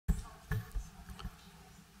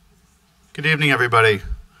Good evening, everybody.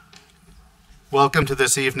 Welcome to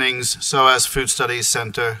this evening's SOAS Food Studies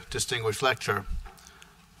Center Distinguished Lecture.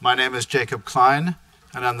 My name is Jacob Klein,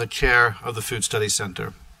 and I'm the chair of the Food Studies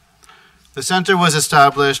Center. The center was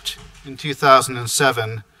established in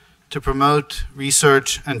 2007 to promote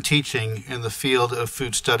research and teaching in the field of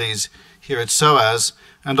food studies here at SOAS,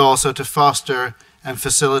 and also to foster and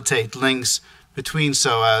facilitate links between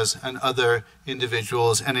SOAS and other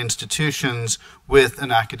individuals and institutions with an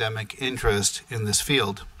academic interest in this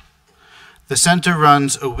field. The center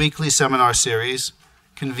runs a weekly seminar series,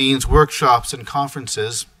 convenes workshops and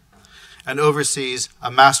conferences, and oversees a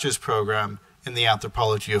master's program in the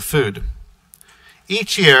anthropology of food.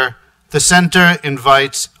 Each year, the center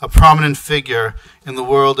invites a prominent figure in the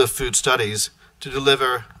world of food studies to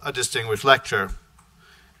deliver a distinguished lecture.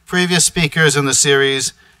 Previous speakers in the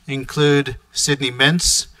series include Sydney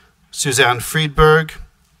Mintz, Suzanne Friedberg,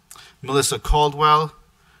 Melissa Caldwell,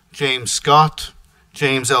 James Scott,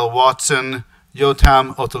 James L. Watson,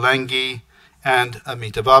 Yotam Ottolenghi, and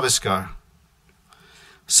Amita Bhaviskar.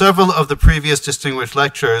 Several of the previous distinguished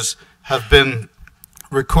lectures have been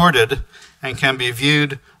recorded and can be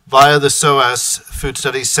viewed via the SOAS Food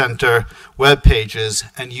Studies Center web pages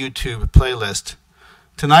and YouTube playlist.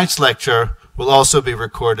 Tonight's lecture will also be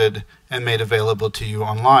recorded and made available to you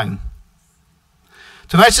online.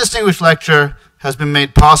 Tonight's distinguished lecture has been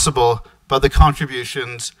made possible by the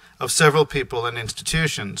contributions of several people and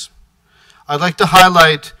institutions. I'd like to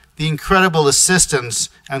highlight the incredible assistance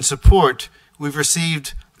and support we've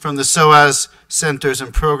received from the SOAS Centers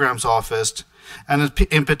and Programs Office, and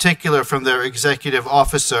in particular from their executive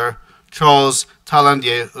officer, Charles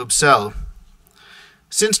Talandier-Ubsel.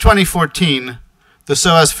 Since 2014, the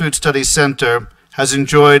SOAS Food Studies Center has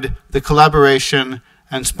enjoyed the collaboration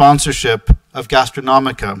and sponsorship of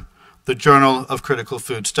Gastronomica, the Journal of Critical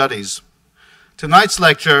Food Studies. Tonight's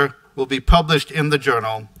lecture will be published in the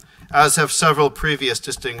journal, as have several previous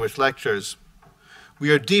distinguished lectures.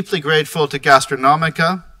 We are deeply grateful to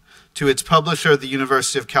Gastronomica, to its publisher, the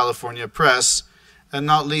University of California Press, and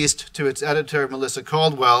not least to its editor, Melissa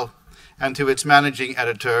Caldwell, and to its managing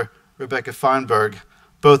editor, Rebecca Feinberg,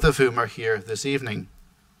 both of whom are here this evening.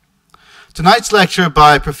 Tonight's lecture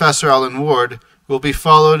by Professor Alan Ward will be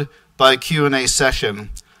followed by a Q&A session.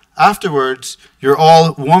 Afterwards, you're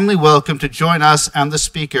all warmly welcome to join us and the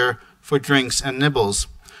speaker for drinks and nibbles.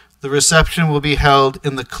 The reception will be held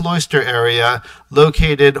in the cloister area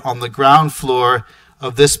located on the ground floor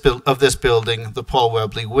of this building, the Paul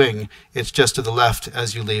Webley Wing. It's just to the left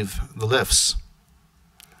as you leave the lifts.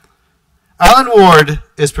 Alan Ward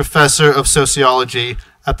is Professor of Sociology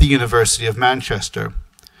at the University of Manchester.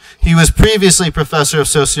 He was previously Professor of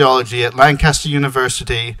Sociology at Lancaster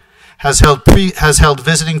University, has held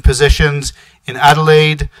visiting positions in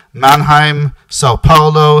Adelaide, Mannheim, Sao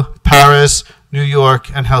Paulo, Paris, New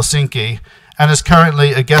York, and Helsinki, and is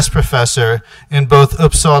currently a guest professor in both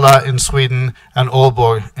Uppsala in Sweden and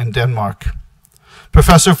Aalborg in Denmark.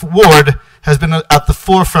 Professor Ward has been at the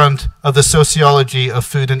forefront of the sociology of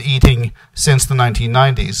food and eating since the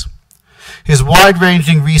 1990s. His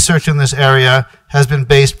wide-ranging research in this area has been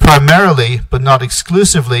based primarily, but not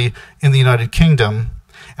exclusively, in the United Kingdom,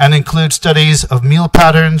 and includes studies of meal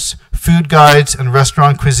patterns, food guides and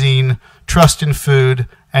restaurant cuisine, trust in food,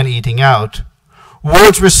 and eating out.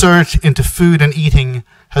 Ward's research into food and eating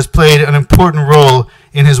has played an important role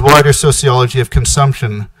in his wider sociology of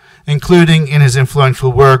consumption, including in his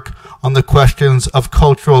influential work on the questions of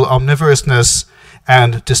cultural omnivorousness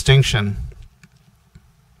and distinction.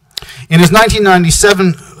 In his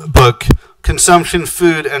 1997 book, Consumption,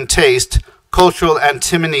 Food and Taste, Cultural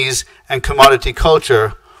Antinomies and Commodity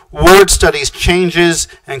Culture, Ward studies changes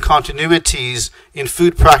and continuities in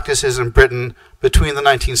food practices in Britain between the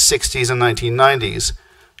 1960s and 1990s,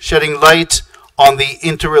 shedding light on the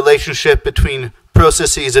interrelationship between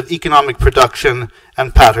processes of economic production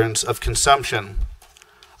and patterns of consumption.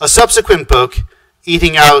 A subsequent book,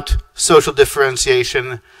 Eating Out, Social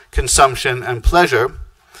Differentiation, Consumption and Pleasure,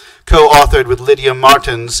 co-authored with Lydia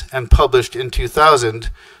Martins and published in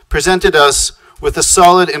 2000, presented us with a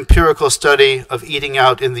solid empirical study of eating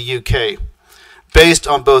out in the UK, based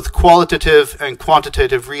on both qualitative and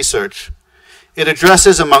quantitative research. It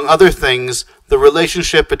addresses, among other things, the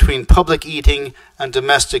relationship between public eating and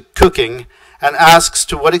domestic cooking, and asks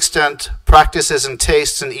to what extent practices and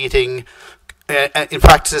tastes in eating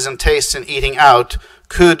out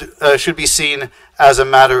should be seen as a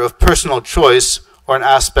matter of personal choice or an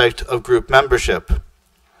aspect of group membership.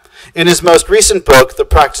 In his most recent book, The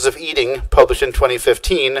Practice of Eating, published in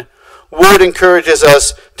 2015, Ward encourages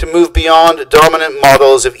us to move beyond dominant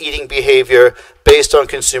models of eating behavior based on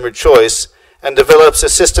consumer choice and develops a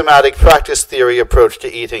systematic practice theory approach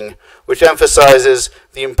to eating, which emphasizes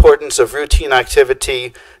the importance of routine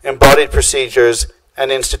activity, embodied procedures,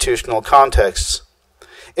 and institutional contexts.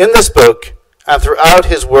 In this book, and throughout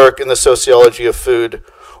his work in the sociology of food,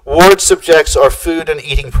 Ward subjects our food and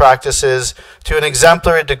eating practices to an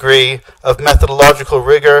exemplary degree of methodological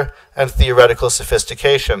rigor and theoretical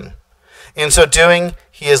sophistication. In so doing,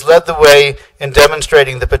 he has led the way in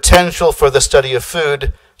demonstrating the potential for the study of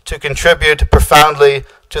food to contribute profoundly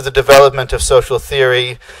to the development of social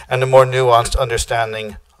theory and a more nuanced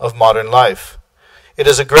understanding of modern life. It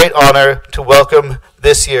is a great honor to welcome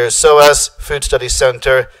this year's SOAS Food Studies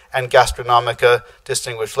Center and Gastronomica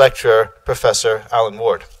Distinguished Lecturer, Professor Alan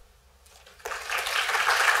Ward.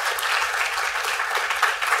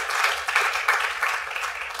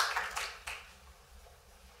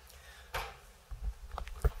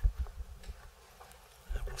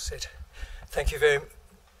 I will sit. Thank you very much.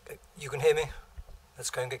 You can hear me? That's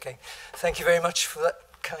going okay. Thank you very much for that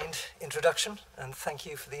kind introduction, and thank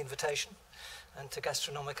you for the invitation, and to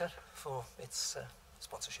Gastronomica for its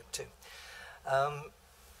sponsorship too.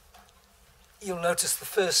 You'll notice the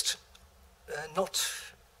first not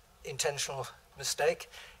intentional mistake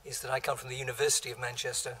is that I come from the University of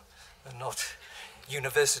Manchester and not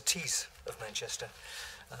Universities of Manchester.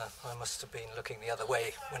 I must have been looking the other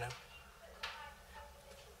way when I...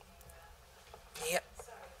 Yeah.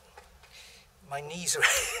 My knees are...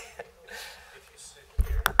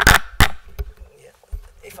 Yeah.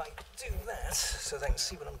 If I do that, so they can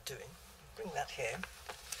see what I'm doing, bring that here, and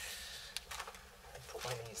put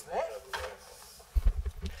my knees there.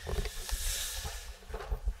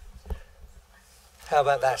 How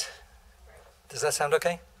about that? Does that sound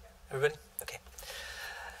okay, everybody? Okay.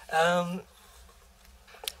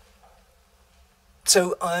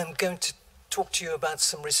 So I'm going to talk to you about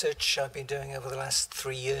some research I've been doing over the last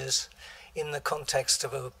 3 years in the context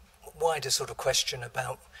of a wider sort of question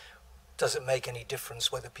about, does it make any difference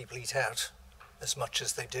whether people eat out as much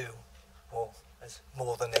as they do, or as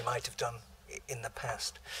more than they might have done in the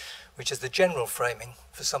past, which is the general framing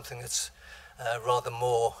for something that's rather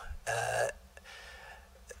more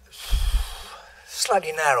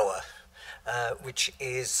slightly narrower, which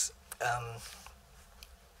is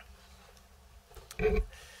that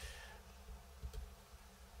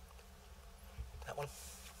one.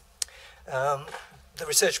 The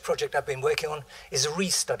research project I've been working on is a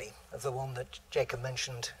restudy of the one that Jacob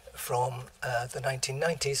mentioned from the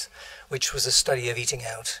 1990s, which was a study of eating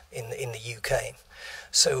out in the UK.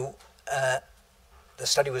 So the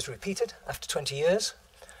study was repeated after 20 years,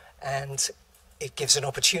 and it gives an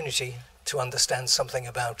opportunity to understand something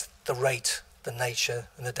about the rate, the nature,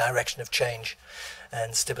 and the direction of change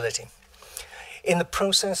and stability. In the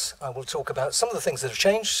process, I will talk about some of the things that have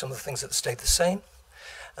changed, some of the things that have stayed the same.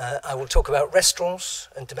 I will talk about restaurants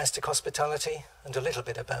and domestic hospitality, and a little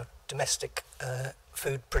bit about domestic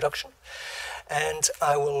food production. And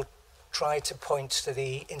I will try to point to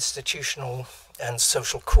the institutional and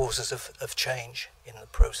social causes of change in the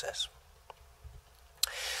process.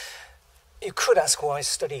 You could ask why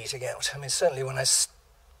study eating out. I mean, certainly when I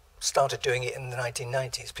started doing it in the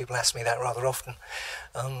 1990s, people asked me that rather often,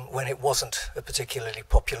 when it wasn't a particularly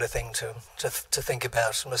popular thing to think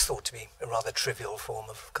about and was thought to be a rather trivial form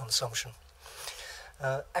of consumption.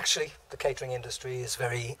 Actually, the catering industry is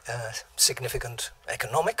very significant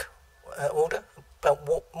economic order. About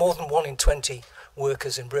more than 1 in 20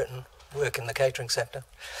 workers in Britain work in the catering sector,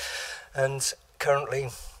 and currently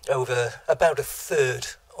over about a third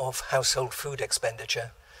of household food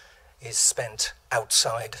expenditure is spent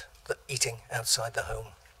outside, eating outside the home.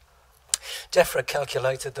 DEFRA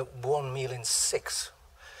calculated that 1 meal in 6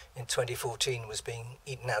 in 2014 was being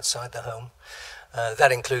eaten outside the home.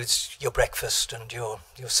 That includes your breakfast and your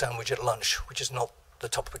sandwich at lunch, which is not the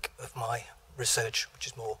topic of my research, which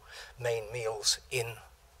is more main meals in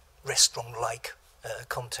restaurant-like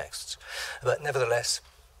contexts. But nevertheless,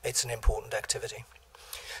 it's an important activity.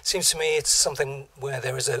 Seems to me it's something where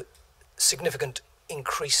there is a significant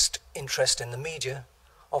increased interest in the media,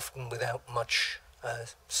 often without much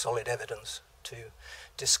solid evidence to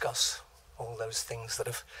discuss all those things that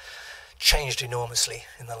have changed enormously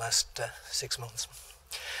in the last 6 months.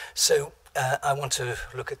 So I want to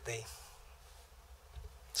look at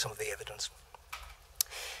some of the evidence.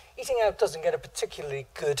 Eating out doesn't get a particularly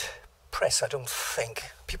good press, I don't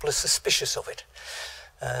think. People are suspicious of it.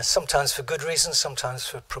 Sometimes for good reasons, sometimes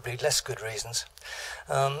for probably less good reasons.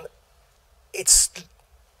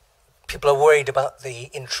 People are worried about the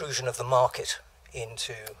intrusion of the market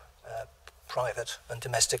into private and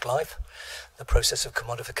domestic life, the process of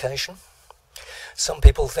commodification. Some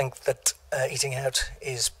people think that eating out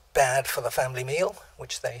is bad for the family meal,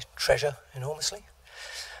 which they treasure enormously.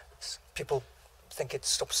 People think it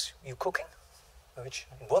stops you cooking, which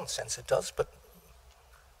in one sense it does, but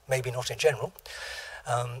maybe not in general.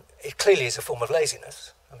 It clearly is a form of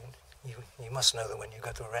laziness. I mean, you must know that when you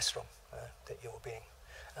go to a restaurant that you're being,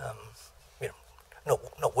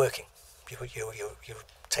 not working. You're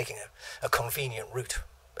taking a convenient route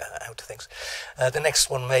out to things. The next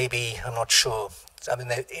one maybe, I'm not sure. I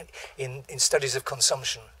mean, in studies of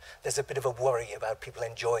consumption, there's a bit of a worry about people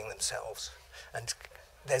enjoying themselves. And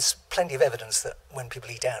there's plenty of evidence that when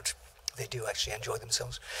people eat out, they do actually enjoy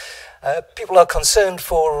themselves. People are concerned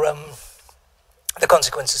for the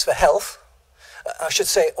consequences for health. I should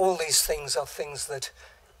say all these things are things that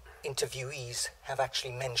interviewees have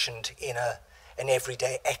actually mentioned in an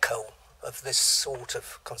everyday echo of this sort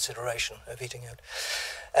of consideration of eating out.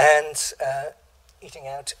 And eating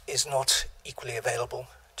out is not equally available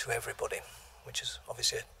to everybody, which is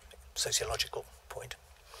obviously a sociological point.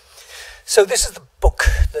 So this is the book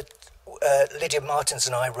that Lydia Martins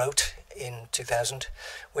and I wrote in 2000,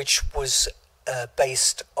 which was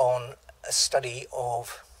based on a study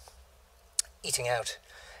of eating out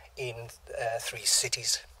in 3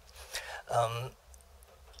 cities.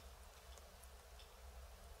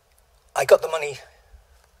 I got the money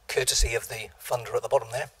courtesy of the funder at the bottom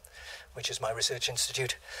there, which is my research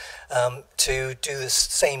institute, to do the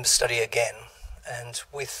same study again. And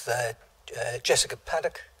with Jessica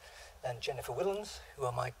Paddock and Jennifer Willens, who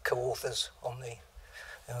are my co-authors on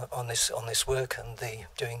this work and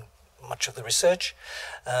doing much of the research,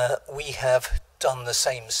 we have done the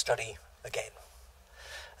same study again.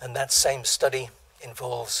 And that same study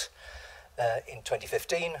involves, in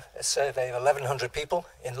 2015, a survey of 1,100 people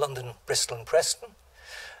in London, Bristol and Preston.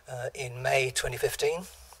 In May 2015,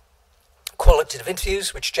 qualitative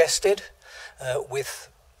interviews, which Jess did, with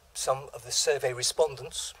some of the survey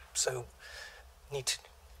respondents. So, neat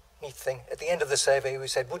thing. At the end of the survey, we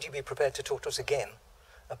said, would you be prepared to talk to us again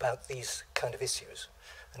about these kind of issues?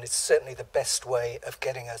 And it's certainly the best way of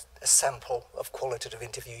getting a sample of qualitative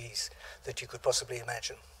interviewees that you could possibly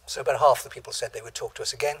imagine. So about half the people said they would talk to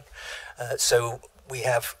us again. So we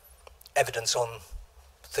have evidence on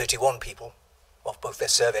 31 people of both their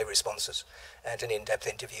survey responses and an in-depth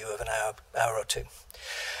interview of an hour or two.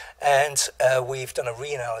 And we've done a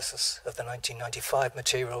reanalysis of the 1995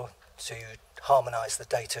 material to harmonise the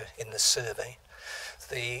data in the survey.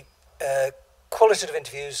 The qualitative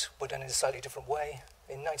interviews were done in a slightly different way.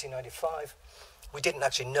 In 1995, we didn't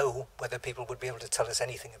actually know whether people would be able to tell us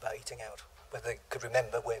anything about eating out, whether they could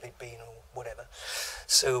remember where they'd been or whatever.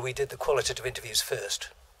 So we did the qualitative interviews first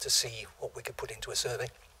to see what we could put into a survey.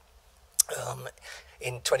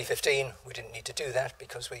 In 2015, we didn't need to do that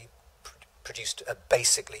because we produced a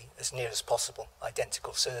basically, as near as possible,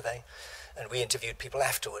 identical survey, and we interviewed people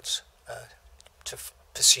afterwards to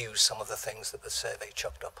pursue some of the things that the survey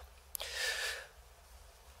chucked up.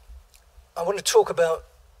 I want to talk about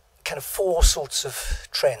kind of 4 sorts of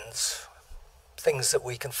trends, things that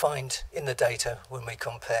we can find in the data when we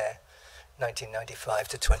compare 1995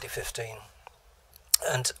 to 2015.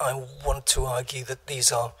 And I want to argue that these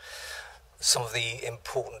are some of the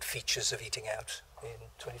important features of eating out in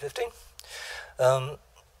 2015.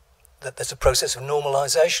 That there's a process of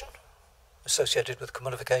normalisation associated with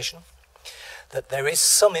commodification, that there is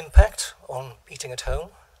some impact on eating at home,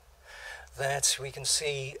 that we can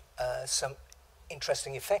see some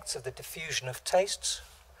interesting effects of the diffusion of tastes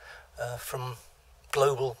from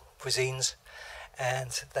global cuisines,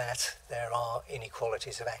 and that there are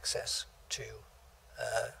inequalities of access to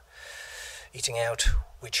eating out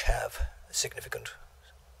which have significant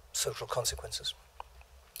social consequences.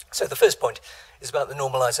 So the first point is about the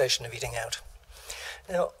normalisation of eating out.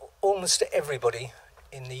 Now, almost everybody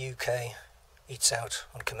in the UK eats out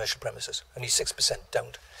on commercial premises. Only 6%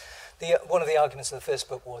 don't. One of the arguments of the first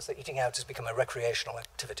book was that eating out has become a recreational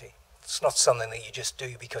activity. It's not something that you just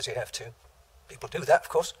do because you have to. People do that, of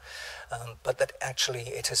course, but that actually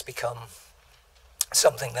it has become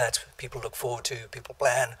something that people look forward to, people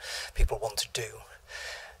plan, people want to do.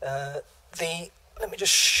 Let me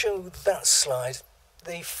just show that slide.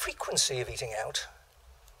 The frequency of eating out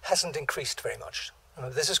hasn't increased very much.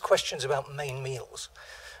 This is questions about main meals,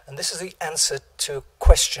 and this is the answer to a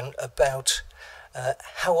question about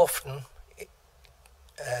how often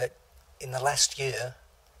in the last year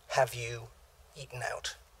have you eaten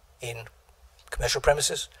out in commercial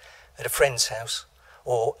premises, at a friend's house,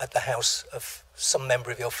 or at the house of some member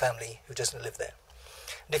of your family who doesn't live there.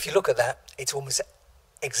 And if you look at that, it's almost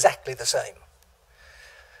exactly the same.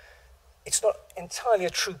 It's not entirely a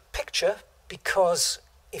true picture, because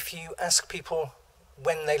if you ask people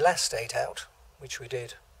when they last ate out, which we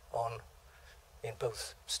did on in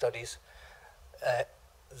both studies,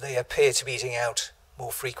 they appear to be eating out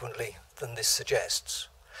more frequently than this suggests.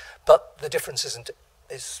 But the difference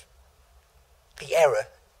the error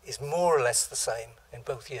is more or less the same in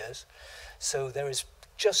both years. So there is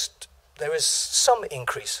some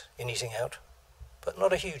increase in eating out, but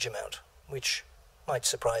not a huge amount, which might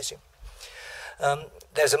surprise you.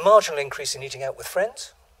 There's a marginal increase in eating out with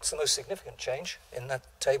friends. It's the most significant change in that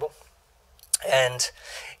table. And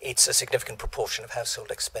it's a significant proportion of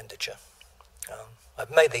household expenditure.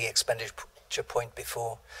 I've made the expenditure point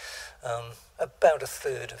before. About a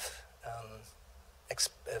third of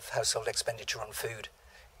household expenditure on food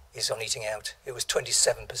is on eating out. It was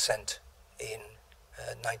 27% in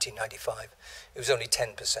 1995. It was only 10%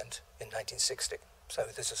 in 1960. So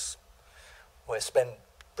this is where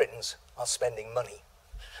Britons are spending money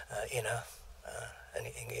at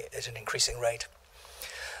an increasing rate.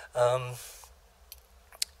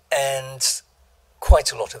 And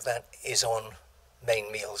quite a lot of that is on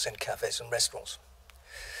main meals in cafes and restaurants.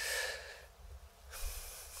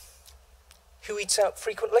 Who eats out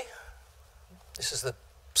frequently? This is the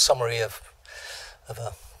summary of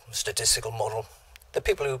a statistical model. The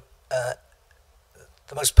people who,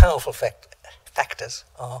 the most powerful factors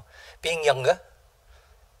are being younger,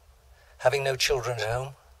 having no children at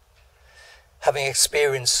home, having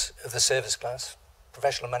experience of the service class,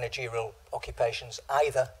 professional managerial occupations,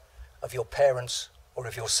 either of your parents or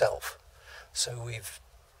of yourself. So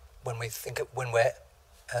when we're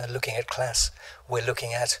looking at class, we're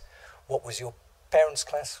looking at what was your parents'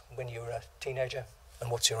 class when you were a teenager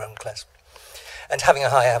and what's your own class. And having a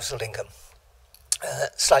high household income.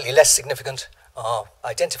 Slightly less significant are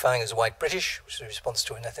identifying as white British, which is a response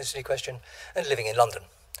to an ethnicity question, and living in London.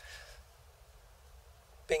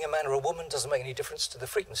 Being a man or a woman doesn't make any difference to the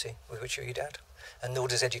frequency with which you eat out, and nor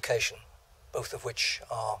does education, both of which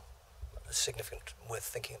are significant, worth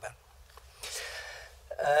thinking about.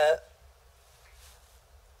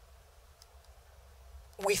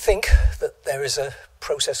 We think that there is a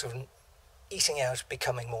process of eating out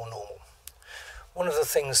becoming more normal. One of the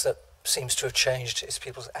things that seems to have changed is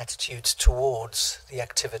people's attitudes towards the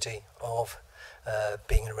activity of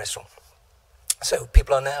being in a restaurant. So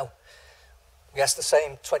people are now, we asked the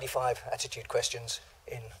same 25 attitude questions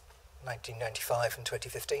in 1995 and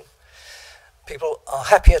 2015. People are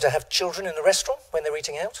happier to have children in a restaurant when they're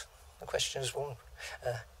eating out. The question is, well,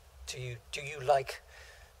 do you like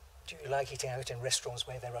eating out in restaurants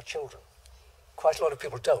where there are children? Quite a lot of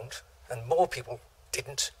people don't, and more people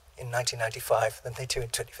didn't in 1995 than they do in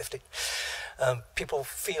 2015. People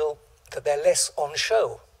feel that they're less on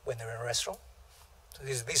show when they're in a restaurant. So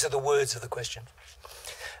these are the words of the question.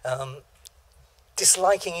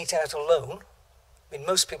 Disliking eating out alone. I mean,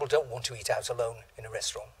 most people don't want to eat out alone in a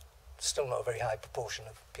restaurant. Still not a very high proportion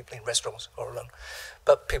of people in restaurants are alone.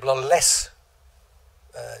 But people are less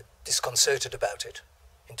disconcerted about it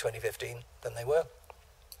in 2015 than they were.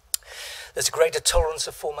 There's a greater tolerance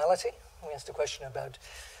of formality. We asked a question about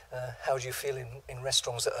how do you feel in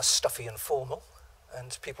restaurants that are stuffy and formal,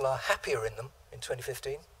 and people are happier in them in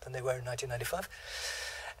 2015 than they were in 1995.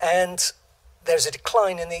 And there's a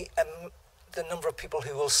decline in the number of people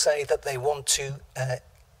who will say that they want to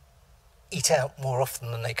eat out more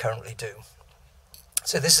often than they currently do.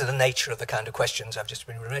 So this is the nature of the kind of questions I've just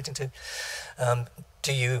been relating to.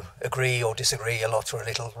 Do you agree or disagree a lot or a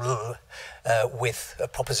little with a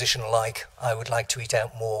proposition like, I would like to eat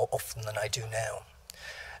out more often than I do now?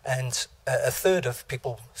 And a third of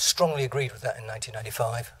people strongly agreed with that in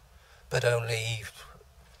 1995, but only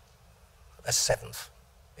a seventh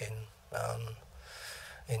in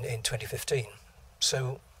 2015.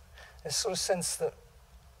 So there's sort of sense that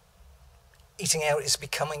eating out is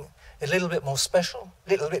becoming a little bit more special, a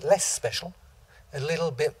little bit less special, a little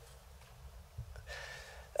bit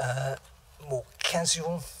more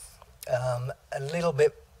casual, a little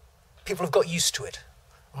bit, people have got used to it.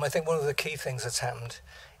 And I think one of the key things that's happened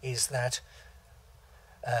is that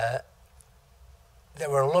there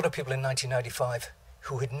were a lot of people in 1995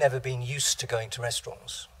 who had never been used to going to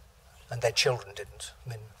restaurants, and their children didn't. I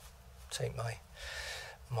mean, take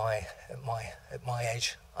at my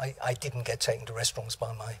age, I didn't get taken to restaurants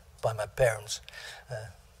by my parents,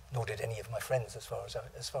 nor did any of my friends, as far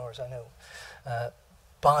as I know.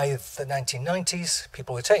 By the 1990s,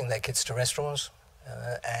 people were taking their kids to restaurants,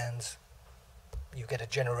 and you get a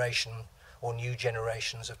generation or new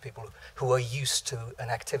generations of people who are used to an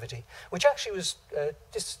activity which actually was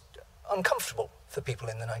just uncomfortable for people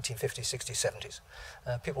in the 1950s, 60s,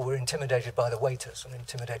 70s. People were intimidated by the waiters and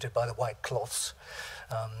intimidated by the white cloths.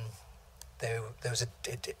 There was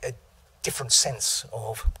a different sense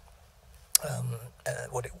of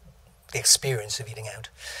the experience of eating out.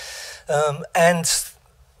 And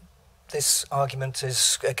this argument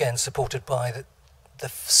is, again, supported by the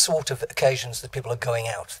sort of occasions that people are going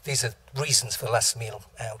out. These are reasons for the last meal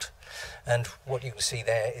out. And what you can see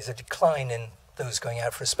there is a decline in those going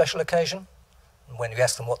out for a special occasion. And when you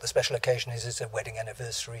ask them what the special occasion is, it's a wedding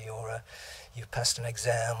anniversary, or you've passed an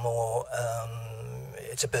exam, or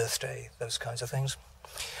it's a birthday, those kinds of things.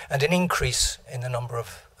 And an increase in the number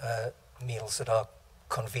of meals that are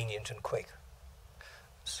convenient and quick.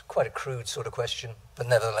 It's quite a crude sort of question, but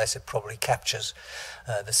nevertheless it probably captures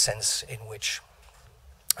the sense in which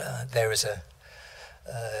there is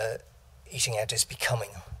eating out is becoming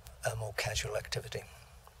a more casual activity.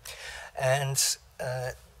 And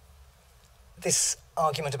this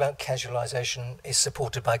argument about casualisation is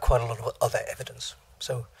supported by quite a lot of other evidence.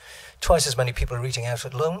 So twice as many people are eating out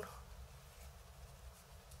alone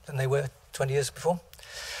than they were 20 years before.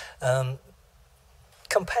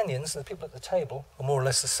 Companions, the people at the table, are more or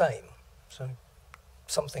less the same. So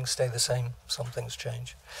some things stay the same, some things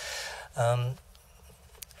change.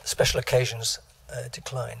 Special occasions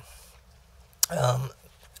decline.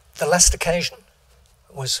 The last occasion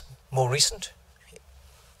was more recent,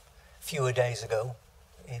 fewer days ago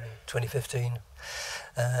in 2015.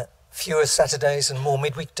 Fewer Saturdays and more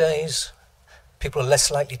midweek days. People are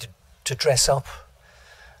less likely to dress up.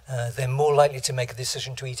 They're more likely to make a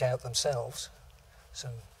decision to eat out themselves. So,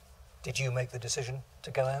 did you make the decision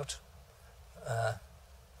to go out?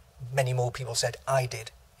 Many more people said I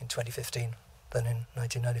did in 2015 than in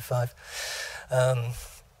 1995.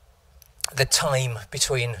 The time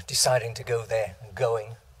between deciding to go there and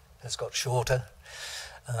going has got shorter.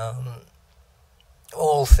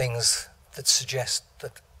 All things that suggest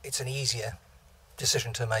that it's an easier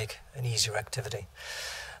decision to make, an easier activity.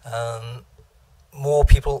 More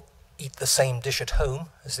people eat the same dish at home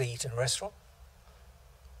as they eat in a restaurant,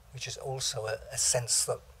 which is also a sense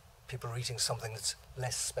that people are eating something that's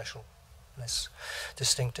less special, less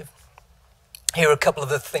distinctive. Here are a couple of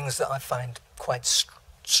the things that I find quite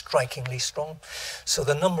strikingly strong. So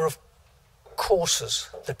the number of courses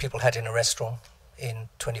that people had in a restaurant in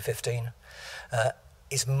 2015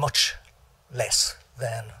 is much less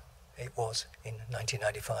than it was in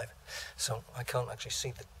 1995. So I can't actually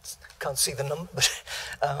see the number, but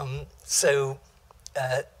so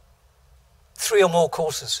 3 or more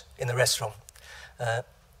courses in the restaurant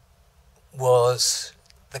was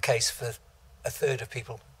the case for a third of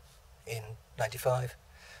people in 95,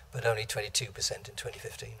 but only 22% in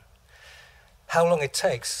 2015. How long it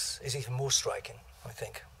takes is even more striking, I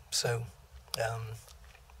think. So,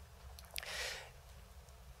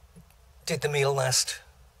 did the meal last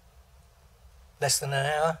less than an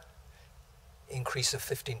hour? Increase of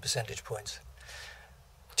 15 percentage points.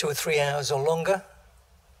 2 or 3 hours or longer?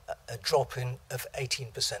 A drop of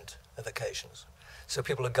 18% of occasions. So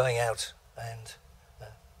people are going out and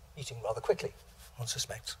eating rather quickly, one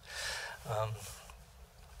suspects.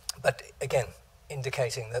 But again,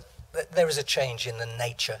 indicating that there is a change in the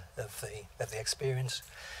nature of the experience.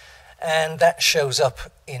 And that shows up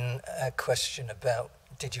in a question about,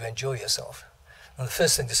 did you enjoy yourself? And the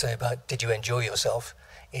first thing to say about did you enjoy yourself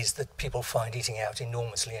is that people find eating out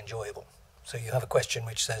enormously enjoyable. So you have a question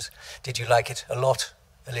which says, did you like it a lot,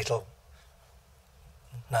 a little,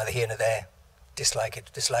 neither here nor there, dislike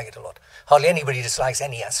it a lot. Hardly anybody dislikes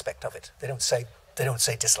any aspect of it. They don't say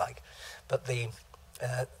dislike. But the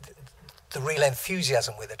real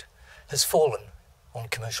enthusiasm with it has fallen on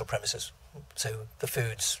commercial premises. So the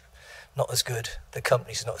food's not as good, the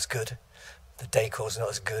company's not as good, the decor's not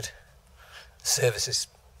as good, the service is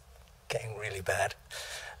getting really bad.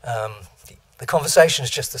 The conversation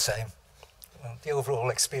is just the same. The overall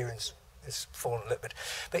experience has fallen a little bit.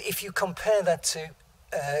 But if you compare that to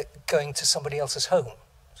going to somebody else's home,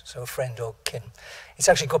 so a friend or kin, it's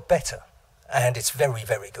actually got better, and it's very,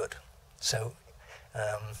 very good. So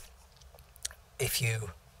if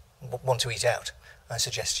you want to eat out, I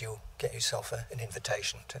suggest you get yourself an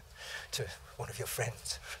invitation to one of your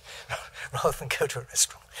friends rather than go to a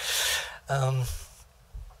restaurant.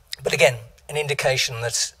 But again, an indication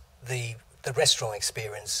that the restaurant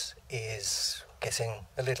experience is getting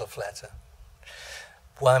a little flatter.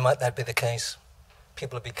 Why might that be the case?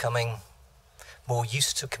 People are becoming more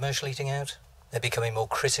used to commercial eating out. They're becoming more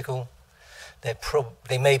critical.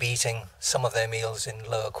 They may be eating some of their meals in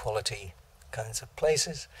lower quality kinds of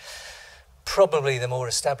places. Probably the more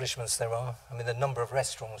establishments there are, I mean, the number of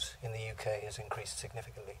restaurants in the UK has increased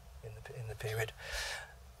significantly in the period.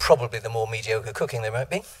 Probably the more mediocre cooking there might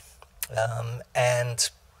be. And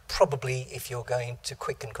probably if you're going to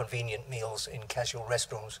quick and convenient meals in casual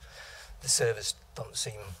restaurants, the service doesn't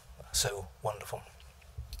seem so wonderful.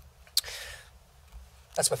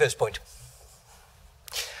 That's my first point.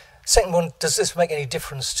 Second one, does this make any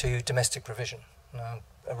difference to domestic provision?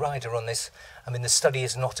 A rider on this, I mean, the study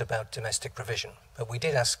is not about domestic provision, but we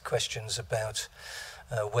did ask questions about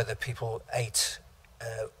whether people ate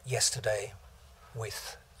yesterday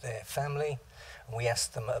with their family. And we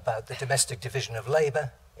asked them about the domestic division of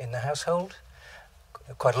labour in the household.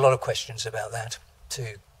 Quite a lot of questions about that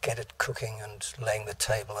to get at cooking and laying the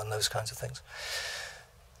table and those kinds of things.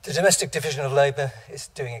 The domestic division of labour is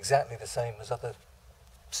doing exactly the same as other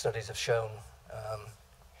studies have shown.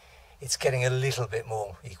 It's getting a little bit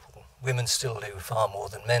more equal. Women still do far more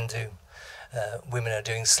than men do. Women are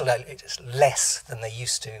doing slightly less than they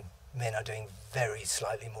used to. Men are doing very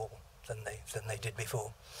slightly more than they did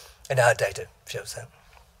before. And our data shows that.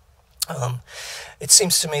 It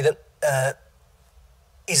seems to me that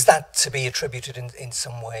is that to be attributed in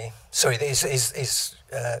some way? Sorry,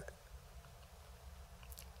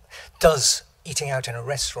 does eating out in a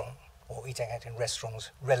restaurant or eating out in restaurants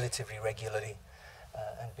relatively regularly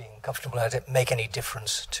and being comfortable at it make any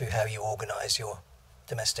difference to how you organise your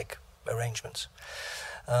domestic arrangements?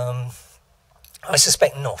 I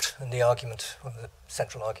suspect not, and the argument, one of the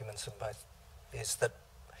central arguments is that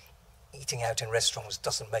eating out in restaurants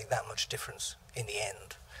doesn't make that much difference in the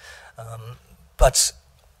end. But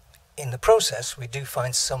in the process, we do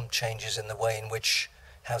find some changes in the way in which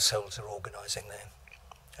households are organising there.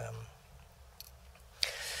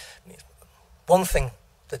 One thing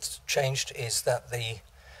that's changed is that the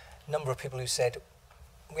number of people who said,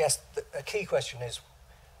 we asked, a key question is,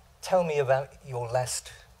 tell me about your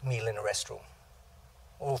last meal in a restaurant.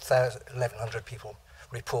 All 1,100 people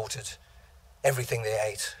reported everything they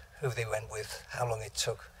ate, who they went with, how long it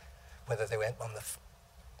took, whether they went on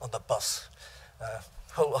the bus,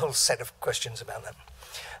 whole set of questions about that.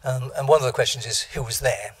 And one of the questions is who was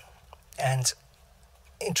there. And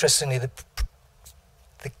interestingly, the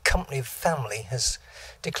company family has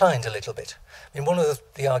declined a little bit. I mean, one of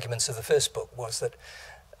the arguments of the first book was that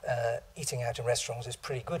eating out in restaurants is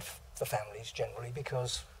pretty good for families generally,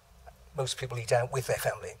 because most people eat out with their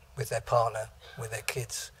family, with their partner, with their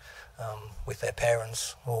kids, with their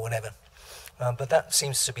parents or whatever. But that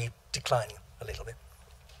seems to be declining a little bit.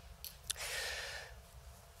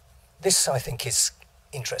 This, I think, is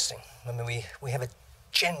interesting. I mean, we have a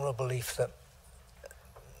general belief that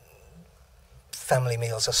family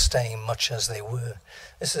meals are staying much as they were.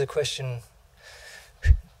 This is a question,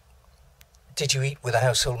 did you eat with a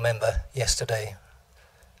household member yesterday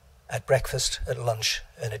at breakfast, at lunch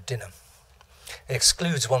and at dinner? It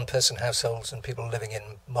excludes one-person households and people living in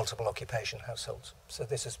multiple occupation households. So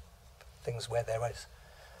this is things where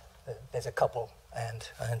there's a couple and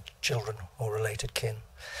children or related kin.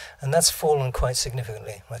 And that's fallen quite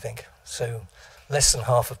significantly, I think. So less than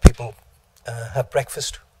half of people have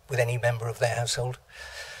breakfast with any member of their household.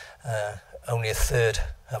 Only a third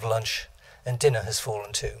have lunch, and dinner has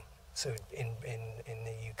fallen too. So in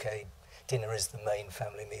the UK, dinner is the main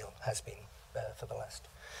family meal, has been for the last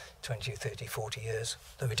 20, 30, 40 years,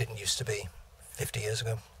 though it didn't used to be 50 years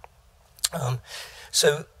ago.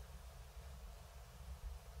 So,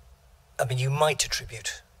 I mean, you might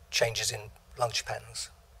attribute changes in lunch patterns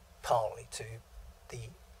partly to the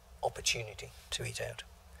opportunity to eat out.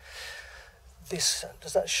 This,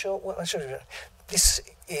 does that show what I showed you? This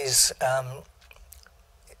is,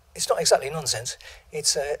 it's not exactly nonsense.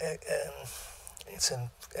 It's a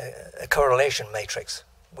correlation matrix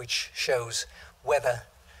which shows whether,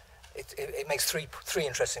 it makes three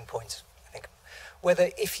interesting points, I think.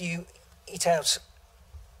 Whether if you eat out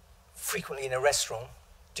frequently in a restaurant,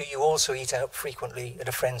 do you also eat out frequently at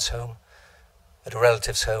a friend's home, at a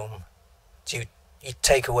relative's home? Do you eat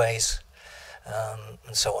takeaways,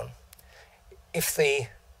 and so on? If the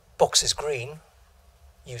box is green,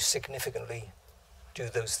 you significantly do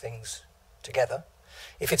those things together.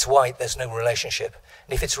 If it's white, there's no relationship.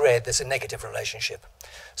 And if it's red, there's a negative relationship.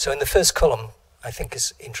 So in the first column, I think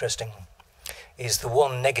is interesting, is the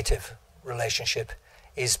one negative relationship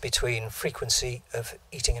is between frequency of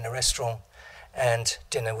eating in a restaurant and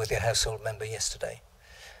dinner with your household member yesterday.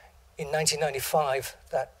 In 1995,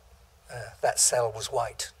 that cell was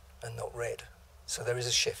white and not red. So there is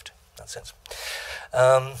a shift in that sense.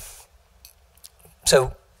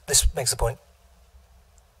 So this makes the point.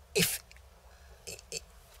 If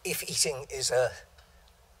eating is a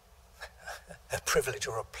privilege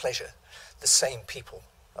or a pleasure, the same people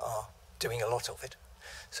are doing a lot of it.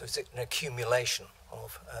 So it's an accumulation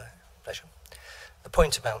of pleasure. The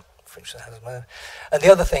point about friction has matter. And the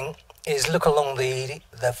other thing is look along the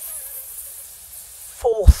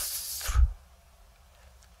fourth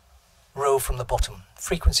row from the bottom,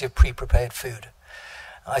 frequency of pre-prepared food.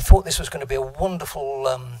 I thought this was going to be a wonderful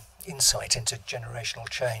insight into generational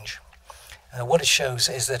change. What it shows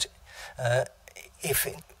is that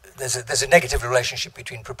there's a negative relationship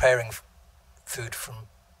between preparing food from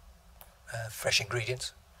fresh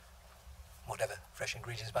ingredients, whatever fresh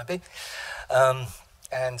ingredients might be,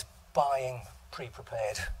 and buying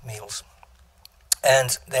pre-prepared meals.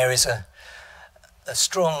 And there is a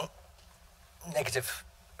strong negative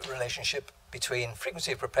relationship between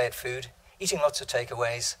frequency of prepared food, eating lots of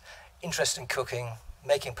takeaways, interest in cooking,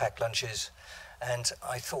 making packed lunches, and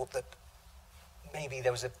I thought that maybe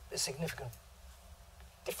there was a significant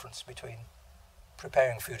difference between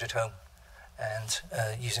preparing food at home and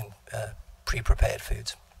using pre-prepared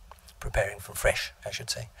foods, preparing from fresh, I should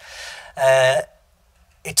say.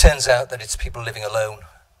 It turns out that it's people living alone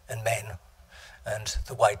and men and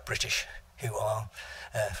the white British who are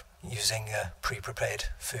using pre-prepared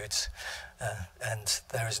foods, and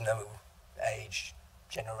there is no age,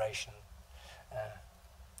 generation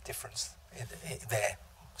difference there.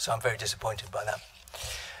 So I'm very disappointed by that.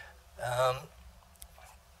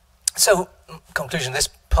 So, conclusion of this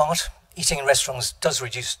part, eating in restaurants does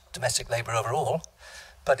reduce domestic labour overall,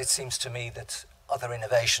 but it seems to me that other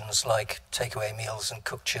innovations like takeaway meals and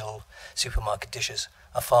cook chill supermarket dishes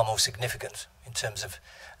are far more significant in terms of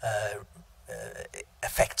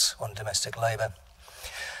effects on domestic labour.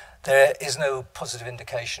 There is no positive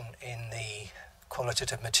indication in the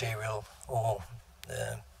qualitative material or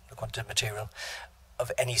the quantitative material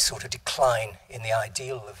of any sort of decline in the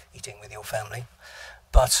ideal of eating with your family,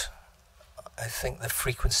 but I think the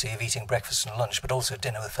frequency of eating breakfast and lunch, but also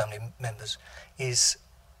dinner with family members, is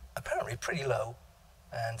apparently pretty low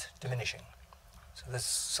and diminishing. So there's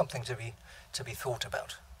something to be thought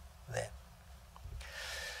about there.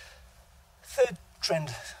 Third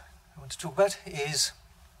trend I want to talk about is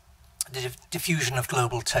the diffusion of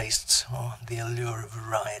global tastes, or the allure of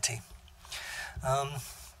variety.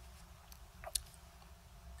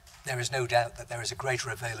 There is no doubt that there is a greater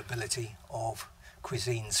availability of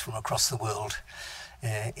cuisines from across the world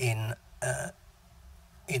in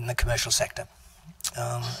the commercial sector,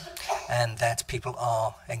 and that people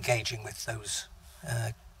are engaging with those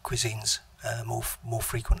cuisines more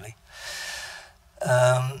frequently.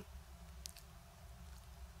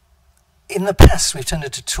 In the past, we've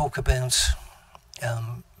tended to talk about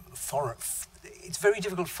foreign. It's very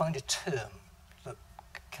difficult to find a term that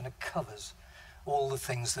kind of covers all the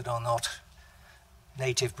things that are not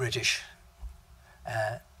native British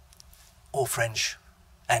or French,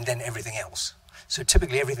 and then everything else. So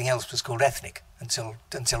typically everything else was called ethnic until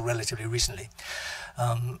relatively recently.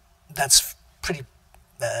 That's pretty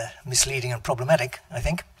misleading and problematic, I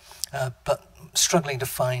think, but struggling to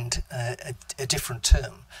find a different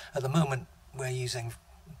term. At the moment, we're using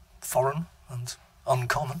foreign and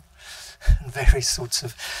uncommon and various sorts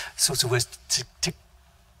of words to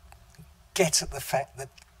get at the fact that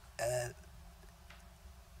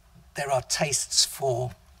there are tastes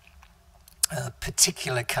for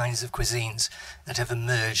particular kinds of cuisines that have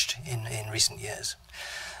emerged in recent years.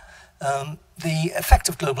 The effect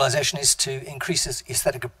of globalisation is to increase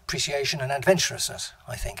aesthetic appreciation and adventurousness,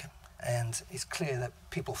 I think. And it's clear that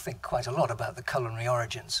people think quite a lot about the culinary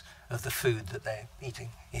origins of the food that they're eating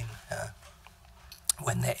in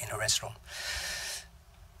when they're in a restaurant.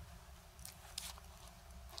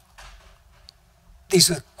 These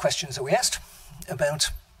are the questions that we asked about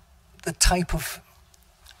the type of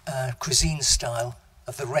cuisine style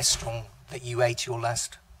of the restaurant that you ate your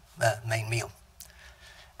last main meal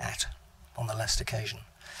at on the last occasion.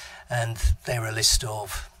 And they're a list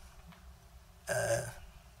of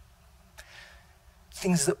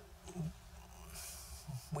things that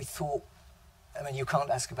we thought, I mean, you can't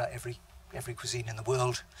ask about every cuisine in the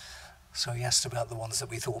world, so we asked about the ones that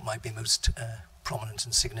we thought might be most prominent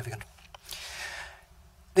and significant.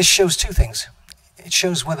 This shows two things. It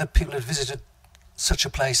shows whether people had visited such a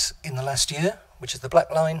place in the last year, which is the black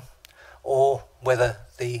line, or whether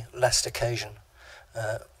the last occasion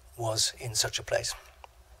was in such a place.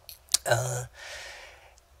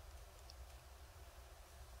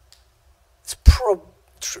 It's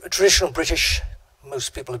traditional British,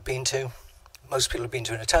 most people have been to. Most people have been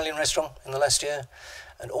to an Italian restaurant in the last year,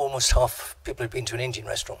 and almost half people have been to an Indian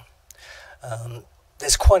restaurant.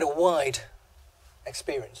 There's quite a wide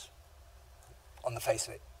experience on the face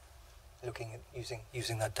of it, looking at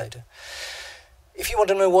using that data. If you want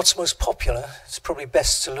to know what's most popular, it's probably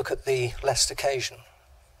best to look at the last occasion.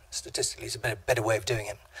 Statistically, it's a better way of doing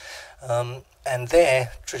it. And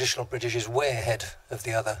there, traditional British is way ahead of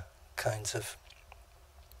the other kinds of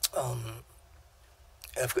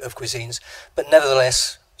cuisines, but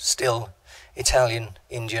nevertheless, still Italian,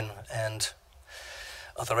 Indian, and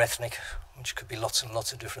other ethnic, which could be lots and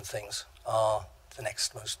lots of different things, are the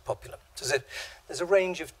next most popular. So there's a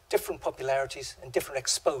range of different popularities and different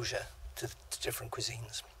exposure to different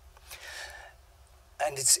cuisines.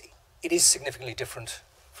 And it is significantly different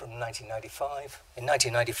from 1995. In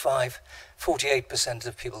 1995, 48%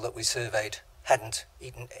 of people that we surveyed hadn't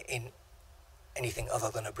eaten in anything other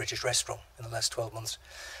than a British restaurant in the last 12 months,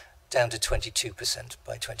 down to 22%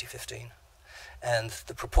 by 2015. And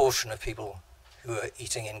the proportion of people who are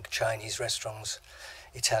eating in Chinese restaurants,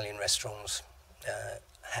 Italian restaurants,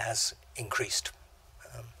 has increased.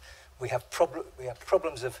 We have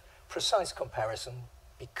problems of precise comparison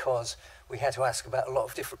because we had to ask about a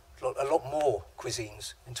lot more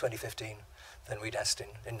cuisines in 2015 than we'd asked in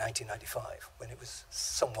 1995, when it was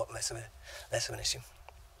somewhat less of an issue.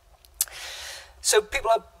 So people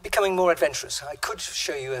are becoming more adventurous. I could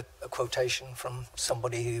show you a quotation from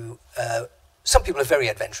somebody who, some people are very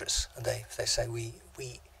adventurous, and they say we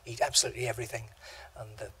eat absolutely everything, and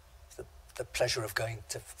the pleasure of going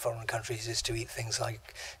to foreign countries is to eat things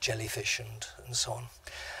like jellyfish and so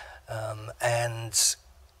on. And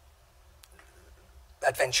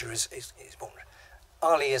adventure is born.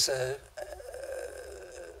 Ali is a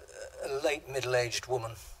late middle-aged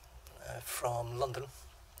woman from London,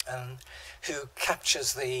 who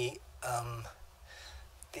captures the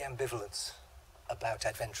ambivalence about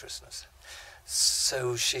adventurousness.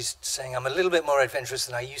 So she's saying, I'm a little bit more adventurous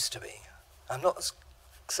than I used to be. I'm not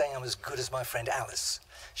saying I'm as good as my friend Alice.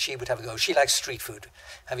 She would have a go. She likes street food.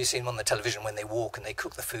 Have you seen them on the television when they walk and they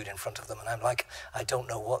cook the food in front of them? And I'm like, I don't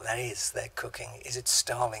know what that is they're cooking. Is it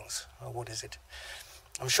starlings or what is it?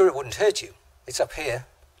 I'm sure it wouldn't hurt you. It's up here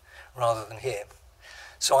rather than here.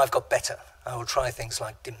 So I've got better. I will try things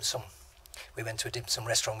like dim sum. We went to a dim sum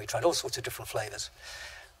restaurant. We tried all sorts of different flavours.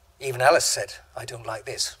 Even Alice said, I don't like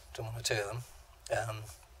this. Don't want to do them.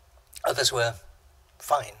 Others were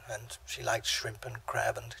fine, and she liked shrimp and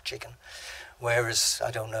crab and chicken, whereas I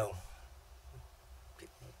don't know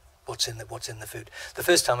what's in the food. The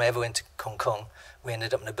first time I ever went to Hong Kong, we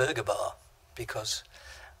ended up in a burger bar because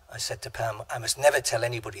I said to Pam, I must never tell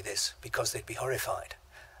anybody this because they'd be horrified.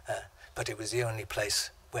 But it was the only place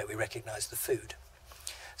where we recognised the food.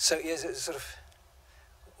 So yes, it's sort of,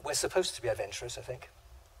 we're supposed to be adventurous, I think.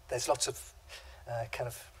 There's lots of kind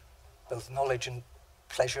of both knowledge and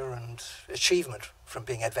pleasure and achievement from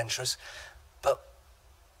being adventurous, but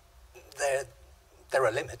there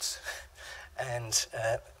are limits, and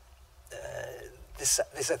this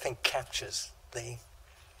I think captures the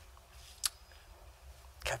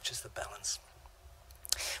balance.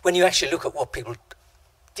 When you actually look at what people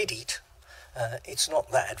did eat, it's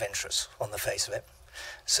not that adventurous on the face of it.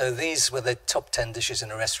 So these were the top 10 dishes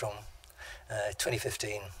in a restaurant,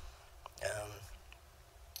 2015.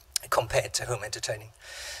 Compared to home entertaining.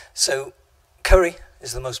 So curry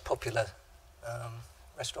is the most popular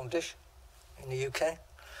restaurant dish in the UK.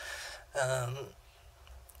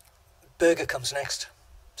 Burger comes next,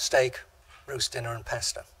 steak, roast dinner and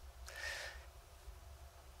pasta.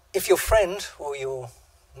 If your friend or your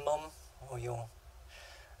mum or your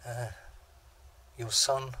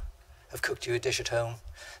son have cooked you a dish at home,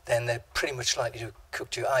 then they're pretty much likely to have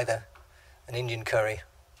cooked you either an Indian curry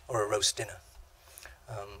or a roast dinner.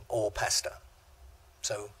 Or pasta.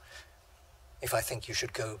 So if I think you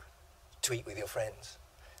should go to eat with your friends,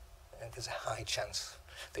 there's a high chance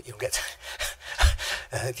that you'll get,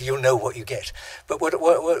 you'll know what you get. But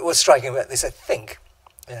what's striking about this, I think,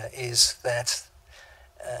 is that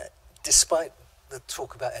despite the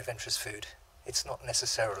talk about adventurous food, it's not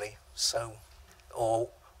necessarily so, or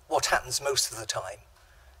what happens most of the time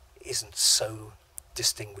isn't so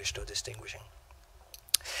distinguished or distinguishing.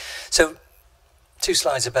 So, 2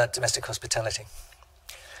 slides about domestic hospitality.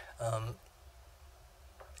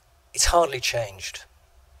 It's hardly changed.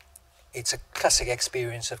 It's a classic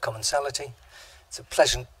experience of commensality. It's a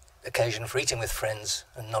pleasant occasion for eating with friends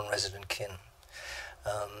and non-resident kin.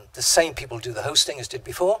 The same people do the hosting as did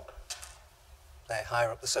before. They're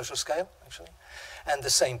higher up the social scale, actually. And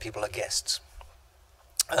the same people are guests.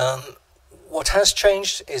 What has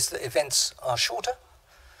changed is that events are shorter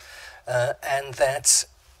and that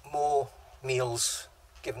more meals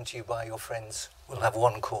given to you by your friends will have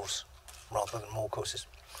one course rather than more courses.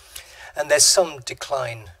 And there's some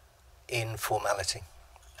decline in formality.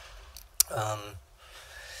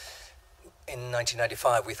 In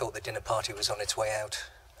 1995 we thought the dinner party was on its way out.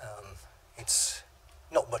 It's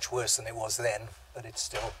not much worse than it was then, but it's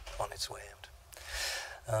still on its way out.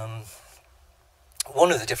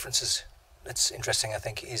 One of the differences that's interesting, I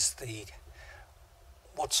think, is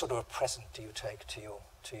what sort of a present do you take to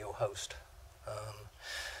your host?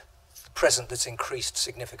 present that's increased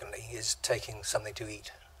significantly is taking something to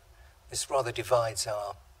eat. This rather divides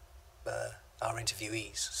our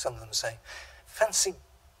interviewees. Some of them say, fancy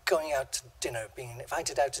going out to dinner, being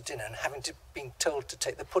invited out to dinner and being told to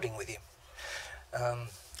take the pudding with you.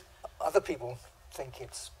 Other people think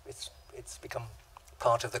it's become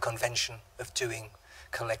part of the convention of doing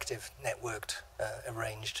collective, networked,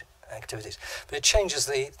 arranged activities. But it changes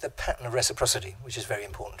the pattern of reciprocity, which is very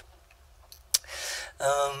important.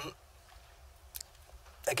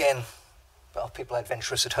 Again, are people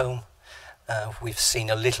adventurous at home? We've seen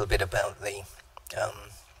a little bit about the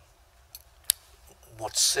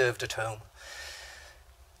what's served at home.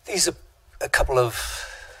 These are a couple of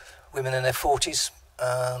women in their 40s.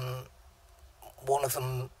 One of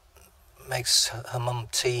them makes her mum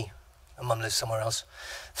tea. Her mum lives somewhere else,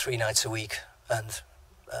 3 nights a week, and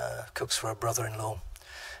cooks for her brother-in-law.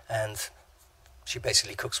 And she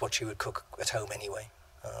basically cooks what she would cook at home anyway.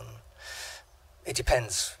 It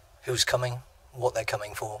depends who's coming, what they're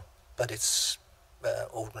coming for, but it's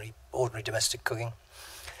ordinary domestic cooking.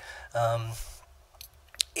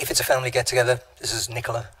 If it's a family get-together, this is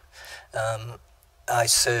Nicola, I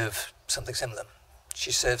serve something similar.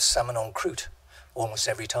 She serves salmon en croûte almost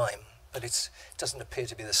every time, but it doesn't appear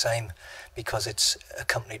to be the same because it's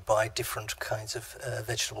accompanied by different kinds of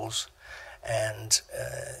vegetables and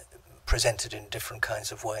presented in different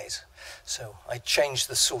kinds of ways. So I change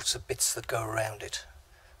the sorts of bits that go around it.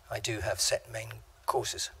 I do have set main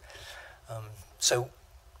courses. So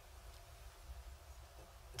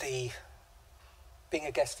being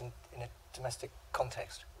a guest in a domestic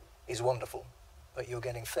context is wonderful, but you're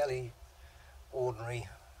getting fairly ordinary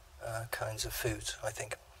kinds of foods, I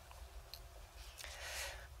think.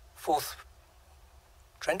 Fourth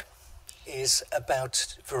trend is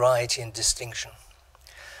about variety and distinction,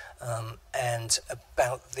 and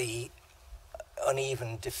about the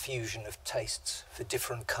uneven diffusion of tastes for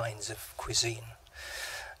different kinds of cuisine.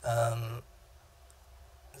 The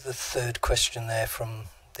third question there from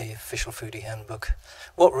the official foodie handbook: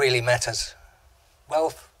 what really matters?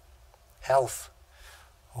 Wealth, health,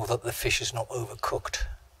 or that the fish is not overcooked?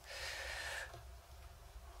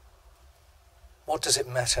 What does it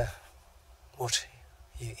matter what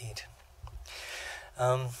you eat?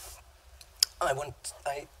 I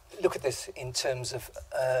look at this in terms of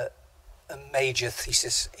a major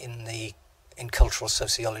thesis in cultural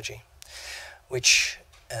sociology, which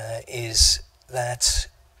is that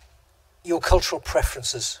your cultural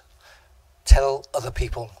preferences tell other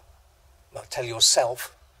people, well, tell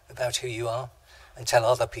yourself about who you are, and tell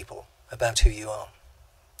other people about who you are.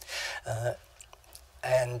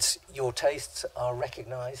 And your tastes are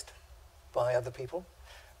recognized by other people,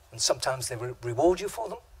 and sometimes they will reward you for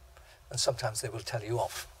them, and sometimes they will tell you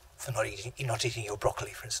off for not eating your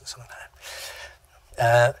broccoli, for instance, something like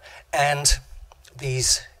that. And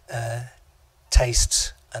these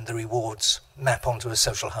tastes and the rewards map onto a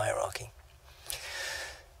social hierarchy.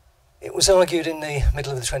 It was argued in the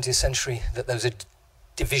middle of the 20th century that there was a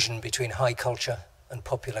division between high culture and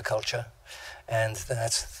popular culture, and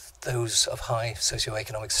that those of high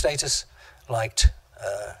socioeconomic status liked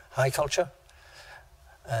high culture,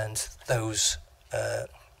 and those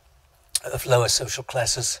of lower social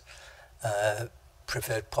classes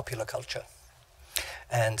preferred popular culture.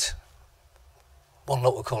 And one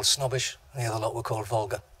lot were called snobbish, and the other lot were called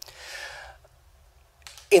vulgar.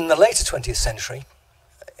 In the later 20th century,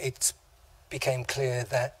 it became clear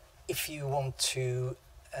that if you want to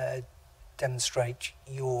demonstrate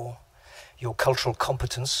your cultural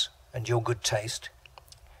competence and your good taste,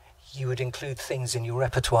 you would include things in your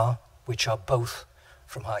repertoire which are both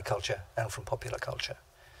from high culture and from popular culture.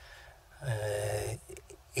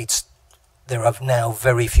 There are now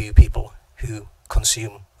very few people who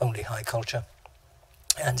consume only high culture,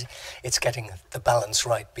 and it's getting the balance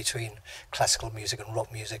right between classical music and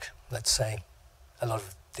rock music. Let's say a lot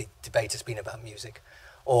of the debate has been about music,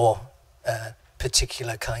 or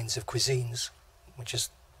particular kinds of cuisines, which is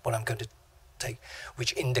what I'm going to take,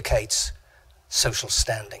 which indicates social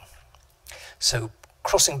standing. So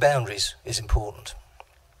crossing boundaries is important,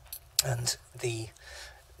 and the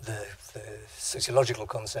sociological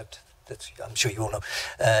concept that I'm sure you all know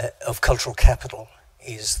of cultural capital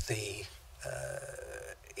is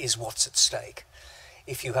what's at stake.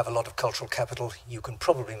 If you have a lot of cultural capital, you can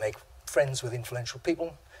probably make friends with influential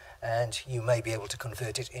people, and you may be able to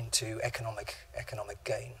convert it into economic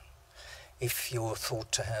gain. If you're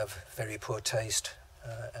thought to have very poor taste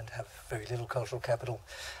and have very little cultural capital,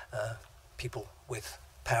 people with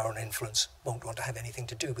power and influence won't want to have anything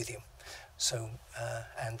to do with you. So,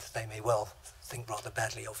 and they may well think rather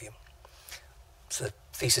badly of you. It's the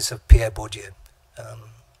thesis of Pierre Bourdieu,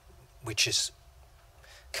 which is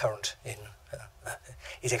current in,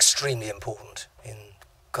 is extremely important in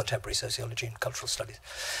contemporary sociology and cultural studies.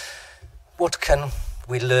 What can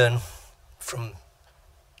we learn from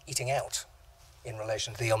eating out in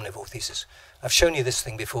relation to the omnivore thesis? I've shown you this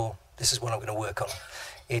thing before. This is what I'm going to work on.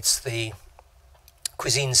 It's the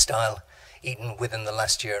cuisine style eaten within the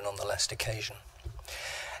last year and on the last occasion.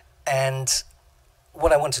 And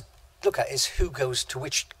what I want to look at is who goes to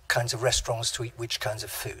which kinds of restaurants to eat which kinds of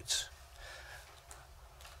foods.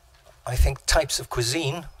 I think types of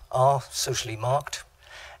cuisine are socially marked,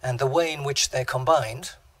 and the way in which they're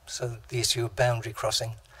combined, so the issue of boundary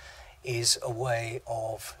crossing, is a way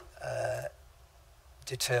of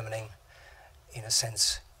determining, in a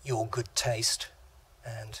sense, your good taste,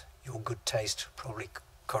 and your good taste probably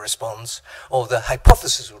corresponds, or the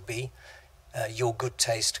hypothesis would be your good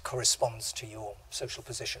taste corresponds to your social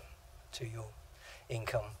position, to your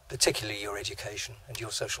income, particularly your education and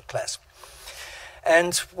your social class.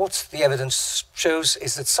 And what the evidence shows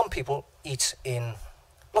is that some people eat in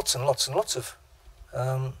lots and lots and lots of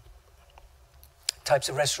types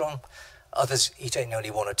of restaurant, others eat in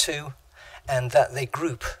only one or two, and that they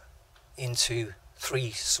group into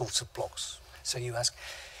three sorts of blocks. So you ask,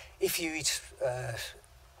 if you eat,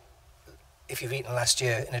 if you've eaten last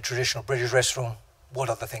year in a traditional British restaurant, what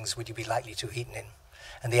other things would you be likely to have eaten in?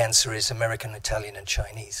 And the answer is American, Italian, and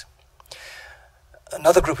Chinese.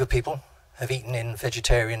 Another group of people have eaten in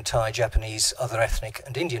vegetarian, Thai, Japanese, other ethnic,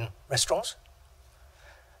 and Indian restaurants.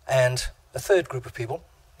 And a third group of people,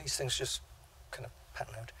 these things just kind of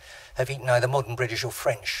pattern out, have eaten either modern British or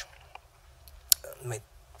French. We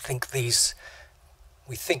think this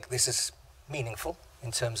is meaningful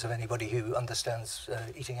in terms of anybody who understands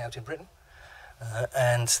eating out in Britain,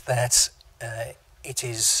 and that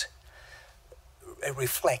it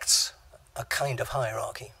reflects a kind of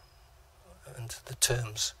hierarchy, and the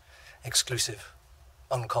terms exclusive,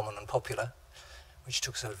 uncommon, and popular, which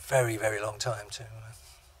took us a very, very long time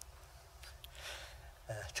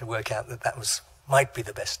to work out that might be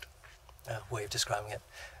the best way of describing it,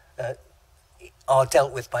 are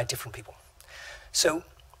dealt with by different people. So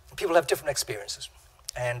people have different experiences,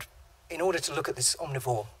 and in order to look at this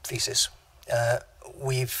omnivore thesis,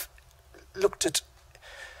 we've looked at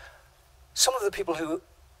some of the people who,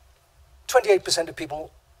 28% of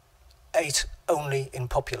people ate only in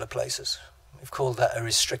popular places. We've called that a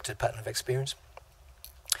restricted pattern of experience.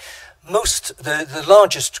 The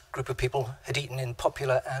largest group of people had eaten in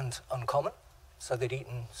popular and uncommon, so they'd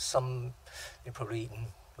probably eaten,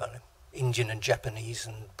 Indian and Japanese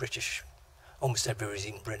and British. Almost everybody's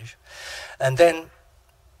eaten British. And then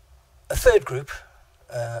a third group,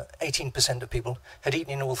 18% of people, had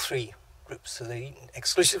eaten in all three groups. So they'd eaten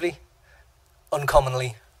exclusively,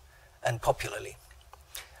 uncommonly, and popularly.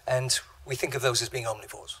 And we think of those as being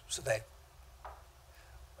omnivores. So they're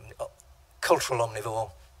cultural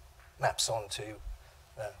omnivore maps onto,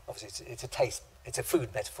 obviously it's a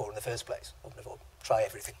food metaphor in the first place, omnivore, try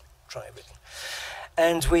everything.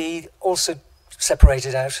 And we also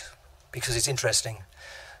separated out, because it's interesting,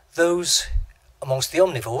 those amongst the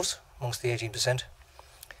omnivores, amongst the 18%,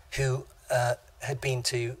 who had been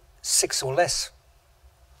to 6 or less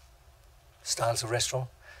styles of restaurant,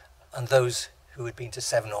 and those who had been to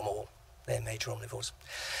 7 or more. They're major omnivores.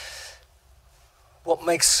 What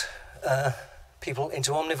makes people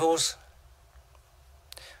into omnivores?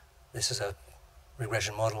 This is a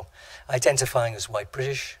regression model. Identifying as white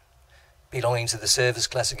British, belonging to the servers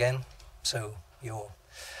class again, so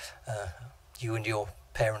you and your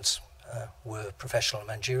parents were professional and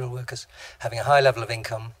managerial workers, having a high level of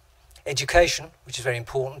income, education, which is very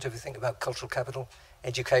important if you think about cultural capital.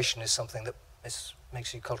 Education is something that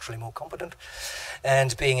makes you culturally more competent,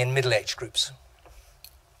 and being in middle-aged groups.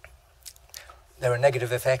 There are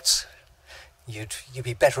negative effects. You'd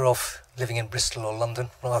be better off living in Bristol or London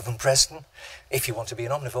rather than Preston if you want to be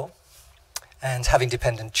an omnivore, and having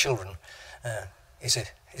dependent children is a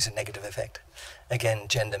negative effect. Again,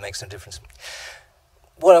 gender makes no difference.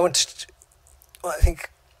 What I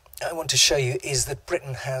think I want to show you is that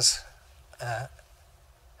Britain has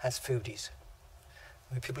foodies.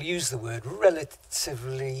 I mean, people use the word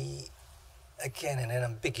relatively, again, in an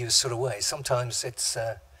ambiguous sort of way. Sometimes it's,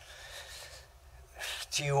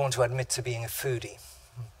 do you want to admit to being a foodie?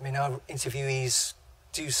 I mean, our interviewees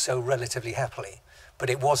do so relatively happily, but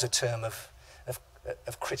it was a term of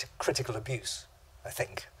critical abuse, I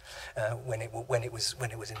think, when it was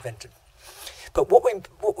invented. But what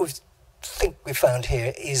we think we found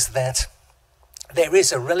here is that there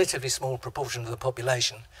is a relatively small proportion of the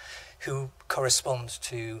population who correspond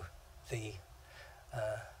to the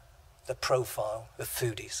the profile of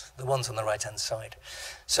foodies, the ones on the right-hand side.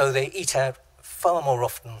 So they eat out far more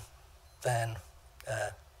often than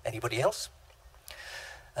anybody else.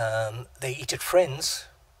 They eat at friends.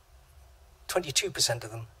 22%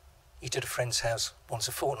 of them eat at a friend's house once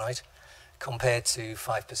a fortnight, compared to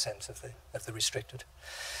 5% of the restricted.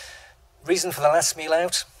 Reason for the last meal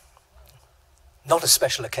out? Not a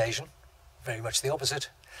special occasion, very much the opposite,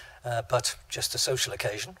 but just a social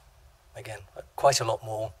occasion. Again, quite a lot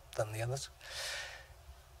more than the others.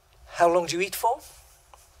 How long do you eat for?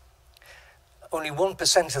 Only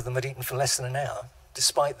 1% of them had eaten for less than an hour,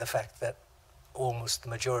 despite the fact that almost the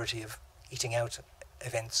majority of eating out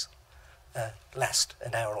events last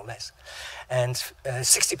an hour or less. And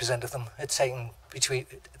 60% of them had taken between,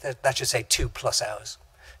 that should say 2+ hours,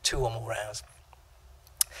 2 or more hours.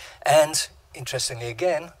 And interestingly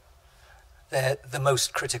again, they're the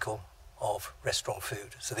most critical of restaurant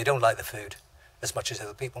food. So they don't like the food as much as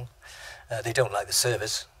other people. They don't like the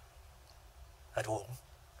service at all.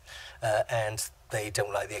 And they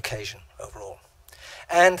don't like the occasion overall.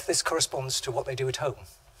 And this corresponds to what they do at home.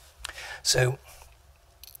 So,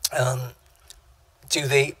 do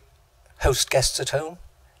they host guests at home?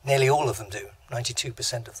 Nearly all of them do,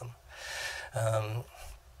 92% of them.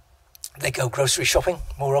 They go grocery shopping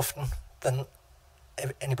more often than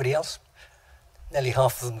anybody else. Nearly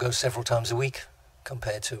half of them go several times a week,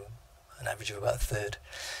 compared to an average of about a third.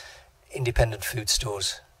 Independent food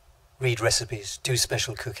stores, read recipes, do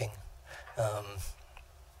special cooking,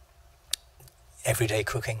 everyday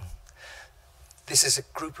cooking. This is a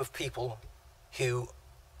group of people who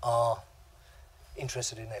are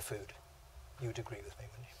interested in their food. You would agree with me,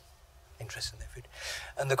 wouldn't you? Interested in their food.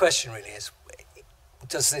 And the question really is,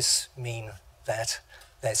 does this mean that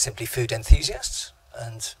they're simply food enthusiasts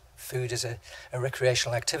and food is a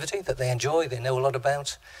recreational activity that they enjoy, they know a lot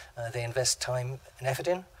about, they invest time and effort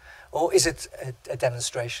in? Or is it a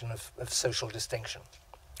demonstration of social distinction,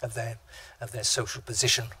 of their social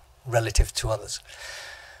position relative to others?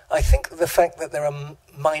 I think the fact that there are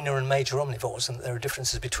minor and major omnivores and that there are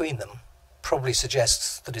differences between them probably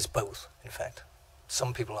suggests that it's both, in fact.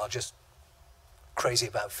 Some people are just crazy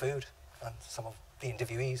about food, and some of the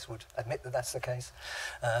interviewees would admit that that's the case.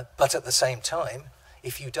 But at the same time,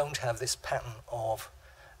 if you don't have this pattern of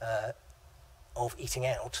eating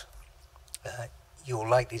out, you're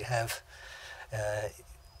likely to have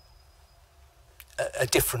a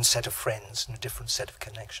different set of friends and a different set of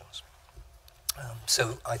connections.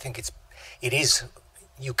 So I think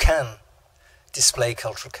you can display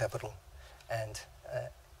cultural capital and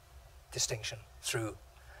distinction through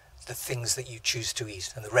the things that you choose to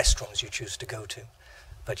eat and the restaurants you choose to go to,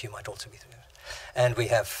 but you might also be through it. And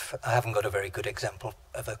I haven't got a very good example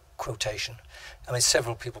of a quotation. I mean,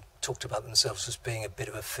 several people talked about themselves as being a bit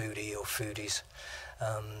of a foodie or foodies.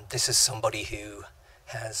 This is somebody who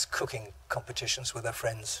has cooking competitions with their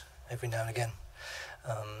friends every now and again.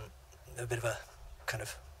 A bit of a kind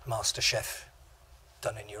of master chef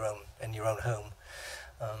done in your own home.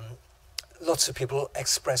 Lots of people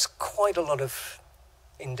express quite a lot of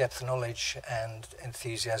in-depth knowledge and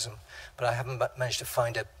enthusiasm, but I haven't managed to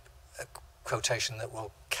find a quotation that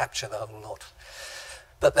will capture the whole lot.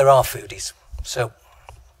 But there are foodies. So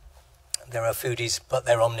there are foodies, but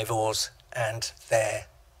they're omnivores, and they're,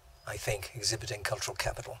 I think, exhibiting cultural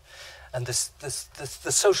capital. And the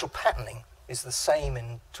social patterning is the same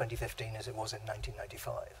in 2015 as it was in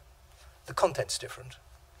 1995. The content's different,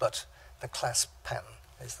 but the class pattern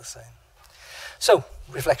is the same. So,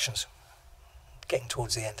 reflections. Getting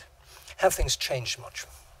towards the end. Have things changed much?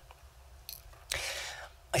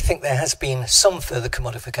 I think there has been some further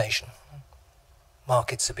commodification.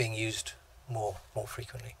 Markets are being used more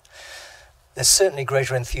frequently. There's certainly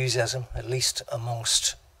greater enthusiasm, at least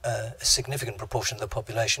amongst a significant proportion of the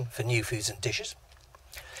population, for new foods and dishes.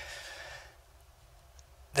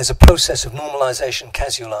 There's a process of normalisation,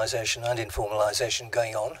 casualisation and informalisation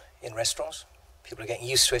going on in restaurants. People are getting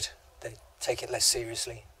used to it. They take it less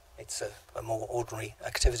seriously. It's a more ordinary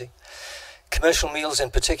activity. Commercial meals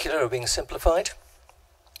in particular are being simplified.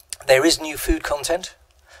 There is new food content,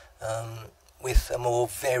 with a more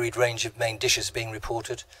varied range of main dishes being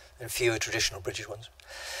reported and fewer traditional British ones.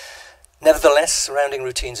 Nevertheless, surrounding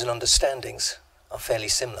routines and understandings are fairly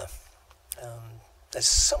similar. There's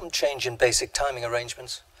some change in basic timing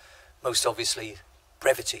arrangements, most obviously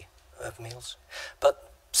brevity of meals,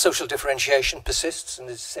 but social differentiation persists and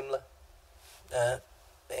is similar as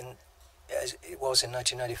it was in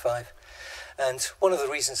 1995. And one of the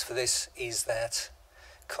reasons for this is that,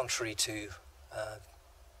 contrary to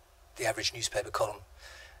the average newspaper column,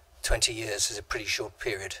 20 years is a pretty short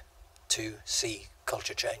period to see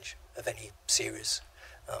culture change of any serious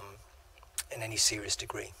in any serious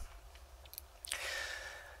degree.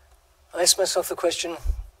 I asked myself the question,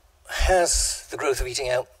 has the growth of eating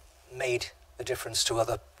out made a difference to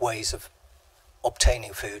other ways of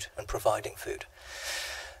obtaining food and providing food?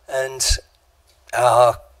 And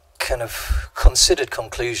our kind of considered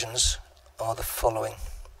conclusions are the following: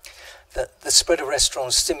 that the spread of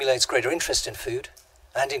restaurants stimulates greater interest in food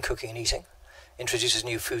and in cooking and eating, introduces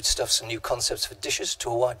new foodstuffs and new concepts for dishes to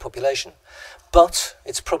a wide population, but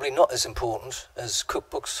it's probably not as important as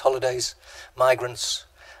cookbooks, holidays, migrants,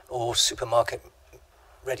 or supermarket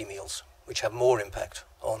ready meals, which have more impact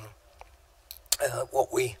on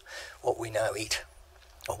what we now eat,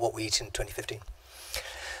 or what we eat in 2015.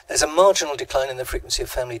 There's a marginal decline in the frequency of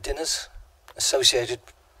family dinners, associated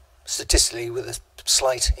statistically with a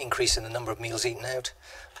slight increase in the number of meals eaten out,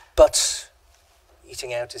 but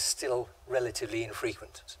eating out is still relatively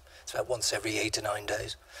infrequent. It's about once every 8 to 9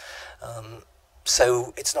 days.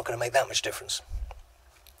 So it's not going to make that much difference.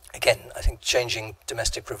 Again, I think changing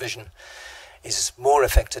domestic provision is more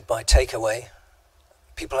affected by takeaway.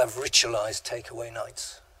 People have ritualized takeaway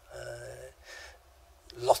nights.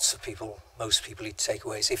 Lots of people, most people eat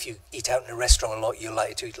takeaways. If you eat out in a restaurant a lot, you're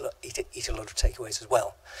likely to eat a lot of takeaways as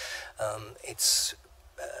well. It's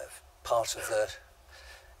part of the,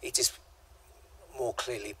 it is more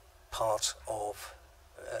clearly part of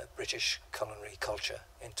British culinary culture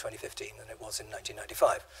in 2015 than it was in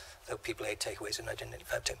 1995, though people ate takeaways in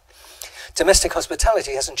 1995 too. Domestic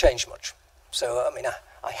hospitality hasn't changed much. So, I mean,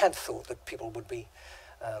 I had thought that people would be,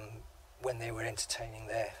 when they were entertaining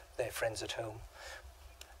their friends at home,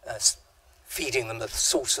 feeding them the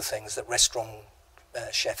sorts of things that restaurant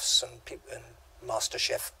chefs and master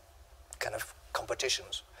chef kind of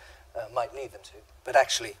competitions might lead them to. But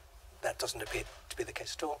actually, that doesn't appear to be the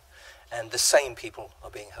case at all. And the same people are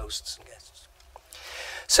being hosts and guests.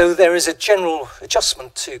 So there is a general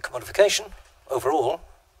adjustment to commodification overall,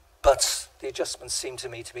 but the adjustments seem to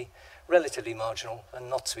me to be relatively marginal and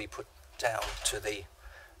not to be put down to the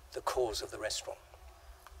cause of the restaurant.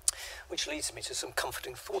 Which leads me to some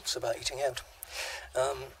comforting thoughts about eating out.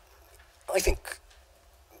 I think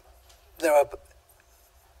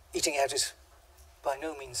eating out is by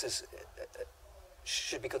no means as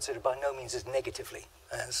should be considered by no means as negatively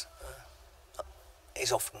as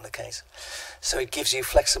is often the case. So it gives you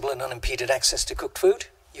flexible and unimpeded access to cooked food.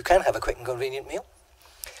 You can have a quick and convenient meal.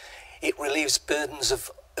 It relieves burdens of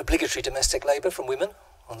obligatory domestic labour from women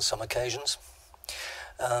on some occasions.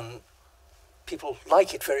 People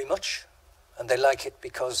like it very much, and they like it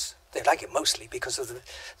mostly because of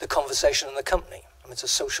the conversation and the company. I mean, it's a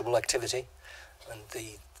sociable activity, and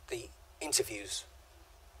the interviews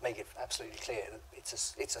make it absolutely clear that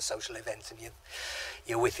it's a social event, and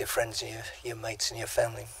you're with your friends and your mates and your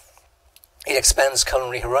family. It expands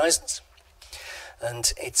culinary horizons,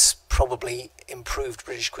 and it's probably improved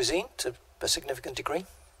British cuisine to a significant degree.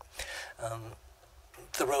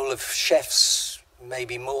 The role of chefs may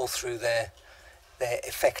be more through their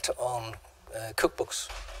effect on cookbooks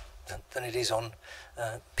than it is on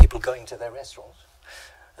people going to their restaurants.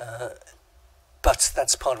 But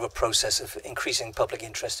that's part of a process of increasing public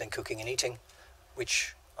interest in cooking and eating,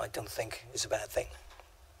 which I don't think is a bad thing.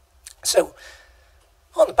 So,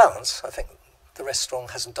 on the balance, I think the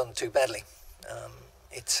restaurant hasn't done too badly.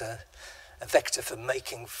 It's a vector for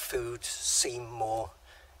making food seem more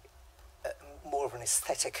of an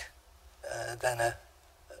aesthetic than a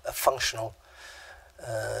functional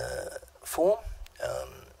form.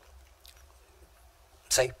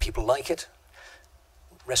 Say people like it.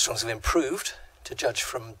 Restaurants have improved, to judge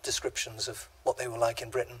from descriptions of what they were like in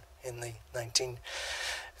Britain in the 1950s,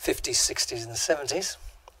 60s and 70s.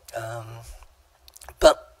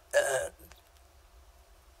 But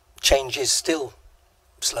change is still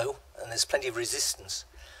slow, and there's plenty of resistance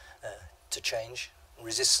to change,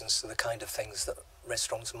 resistance to the kind of things that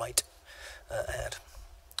restaurants might add.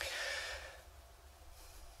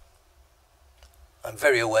 I'm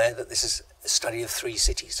very aware that this is a study of 3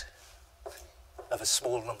 cities, of a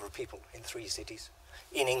small number of people in 3 cities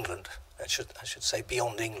in England, I should say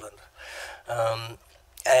beyond England,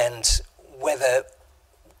 and whether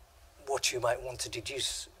what you might want to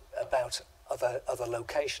deduce about other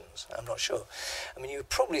locations, I'm not sure. I mean, you would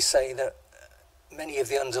probably say that many of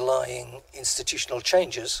the underlying institutional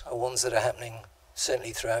changes are ones that are happening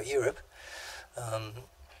certainly throughout Europe.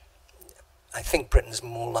 I think Britain's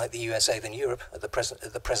more like the USA than Europe at the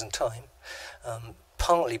present time,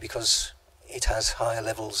 partly because it has higher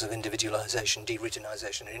levels of individualisation,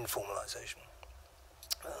 de-Britanisation and informalisation.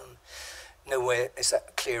 Nowhere is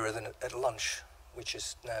that clearer than at lunch, which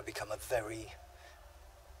has now become a very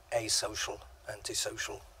asocial,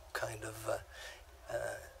 antisocial kind of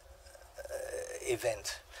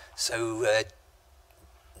event. So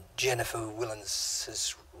Jennifer Willens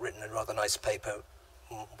has written a rather nice paper,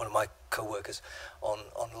 one of my co-workers, on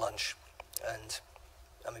lunch. And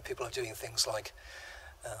I mean, people are doing things like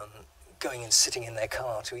going and sitting in their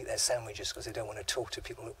car to eat their sandwiches because they don't want to talk to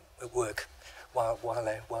people at work while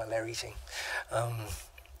they're eating.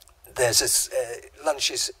 There's this,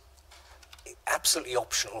 lunch is absolutely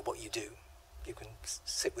optional what you do. You can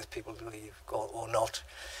sit with people or not.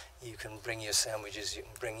 You can bring your sandwiches, you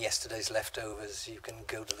can bring yesterday's leftovers, you can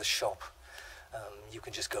go to the shop, you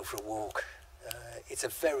can just go for a walk. It's a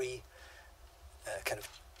very kind of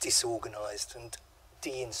disorganized and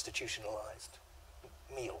deinstitutionalized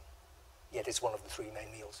meal, yet it's one of the three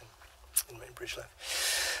main meals in British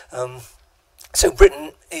life. So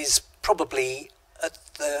Britain is probably at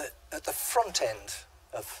the front end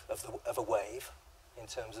of a wave in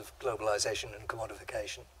terms of globalisation and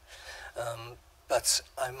commodification, but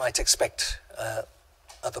I might expect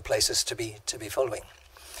other places to be following.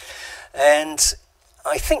 And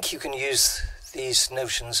I think you can use these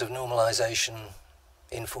notions of normalisation,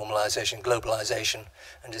 informalisation, globalisation,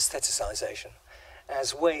 and aestheticisation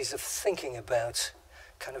as ways of thinking about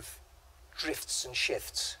kind of drifts and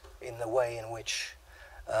shifts in the way in which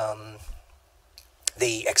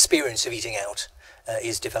the experience of eating out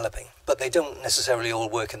is developing. But they don't necessarily all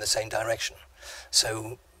work in the same direction.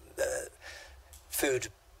 So food,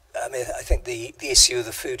 I mean, I think the issue of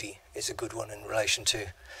the foodie is a good one in relation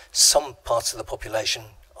to some parts of the population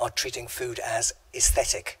are treating food as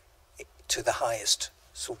aesthetic to the highest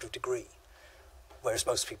sort of degree, whereas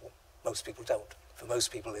most people don't. For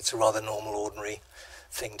most people, it's a rather normal, ordinary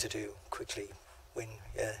thing to do quickly when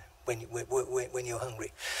you're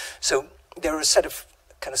hungry. So there are a set of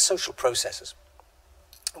kind of social processes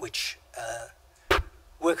which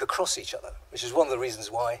work across each other, which is one of the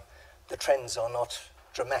reasons why the trends are not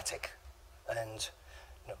dramatic, and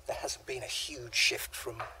there hasn't been a huge shift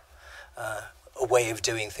from a way of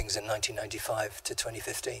doing things in 1995 to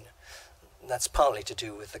 2015. And that's partly to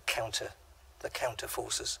do with the counter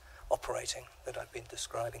forces operating that I've been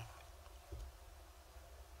describing.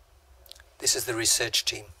 This is the research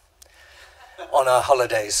team on our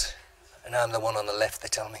holidays, and I'm the one on the left, they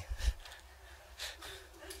tell me.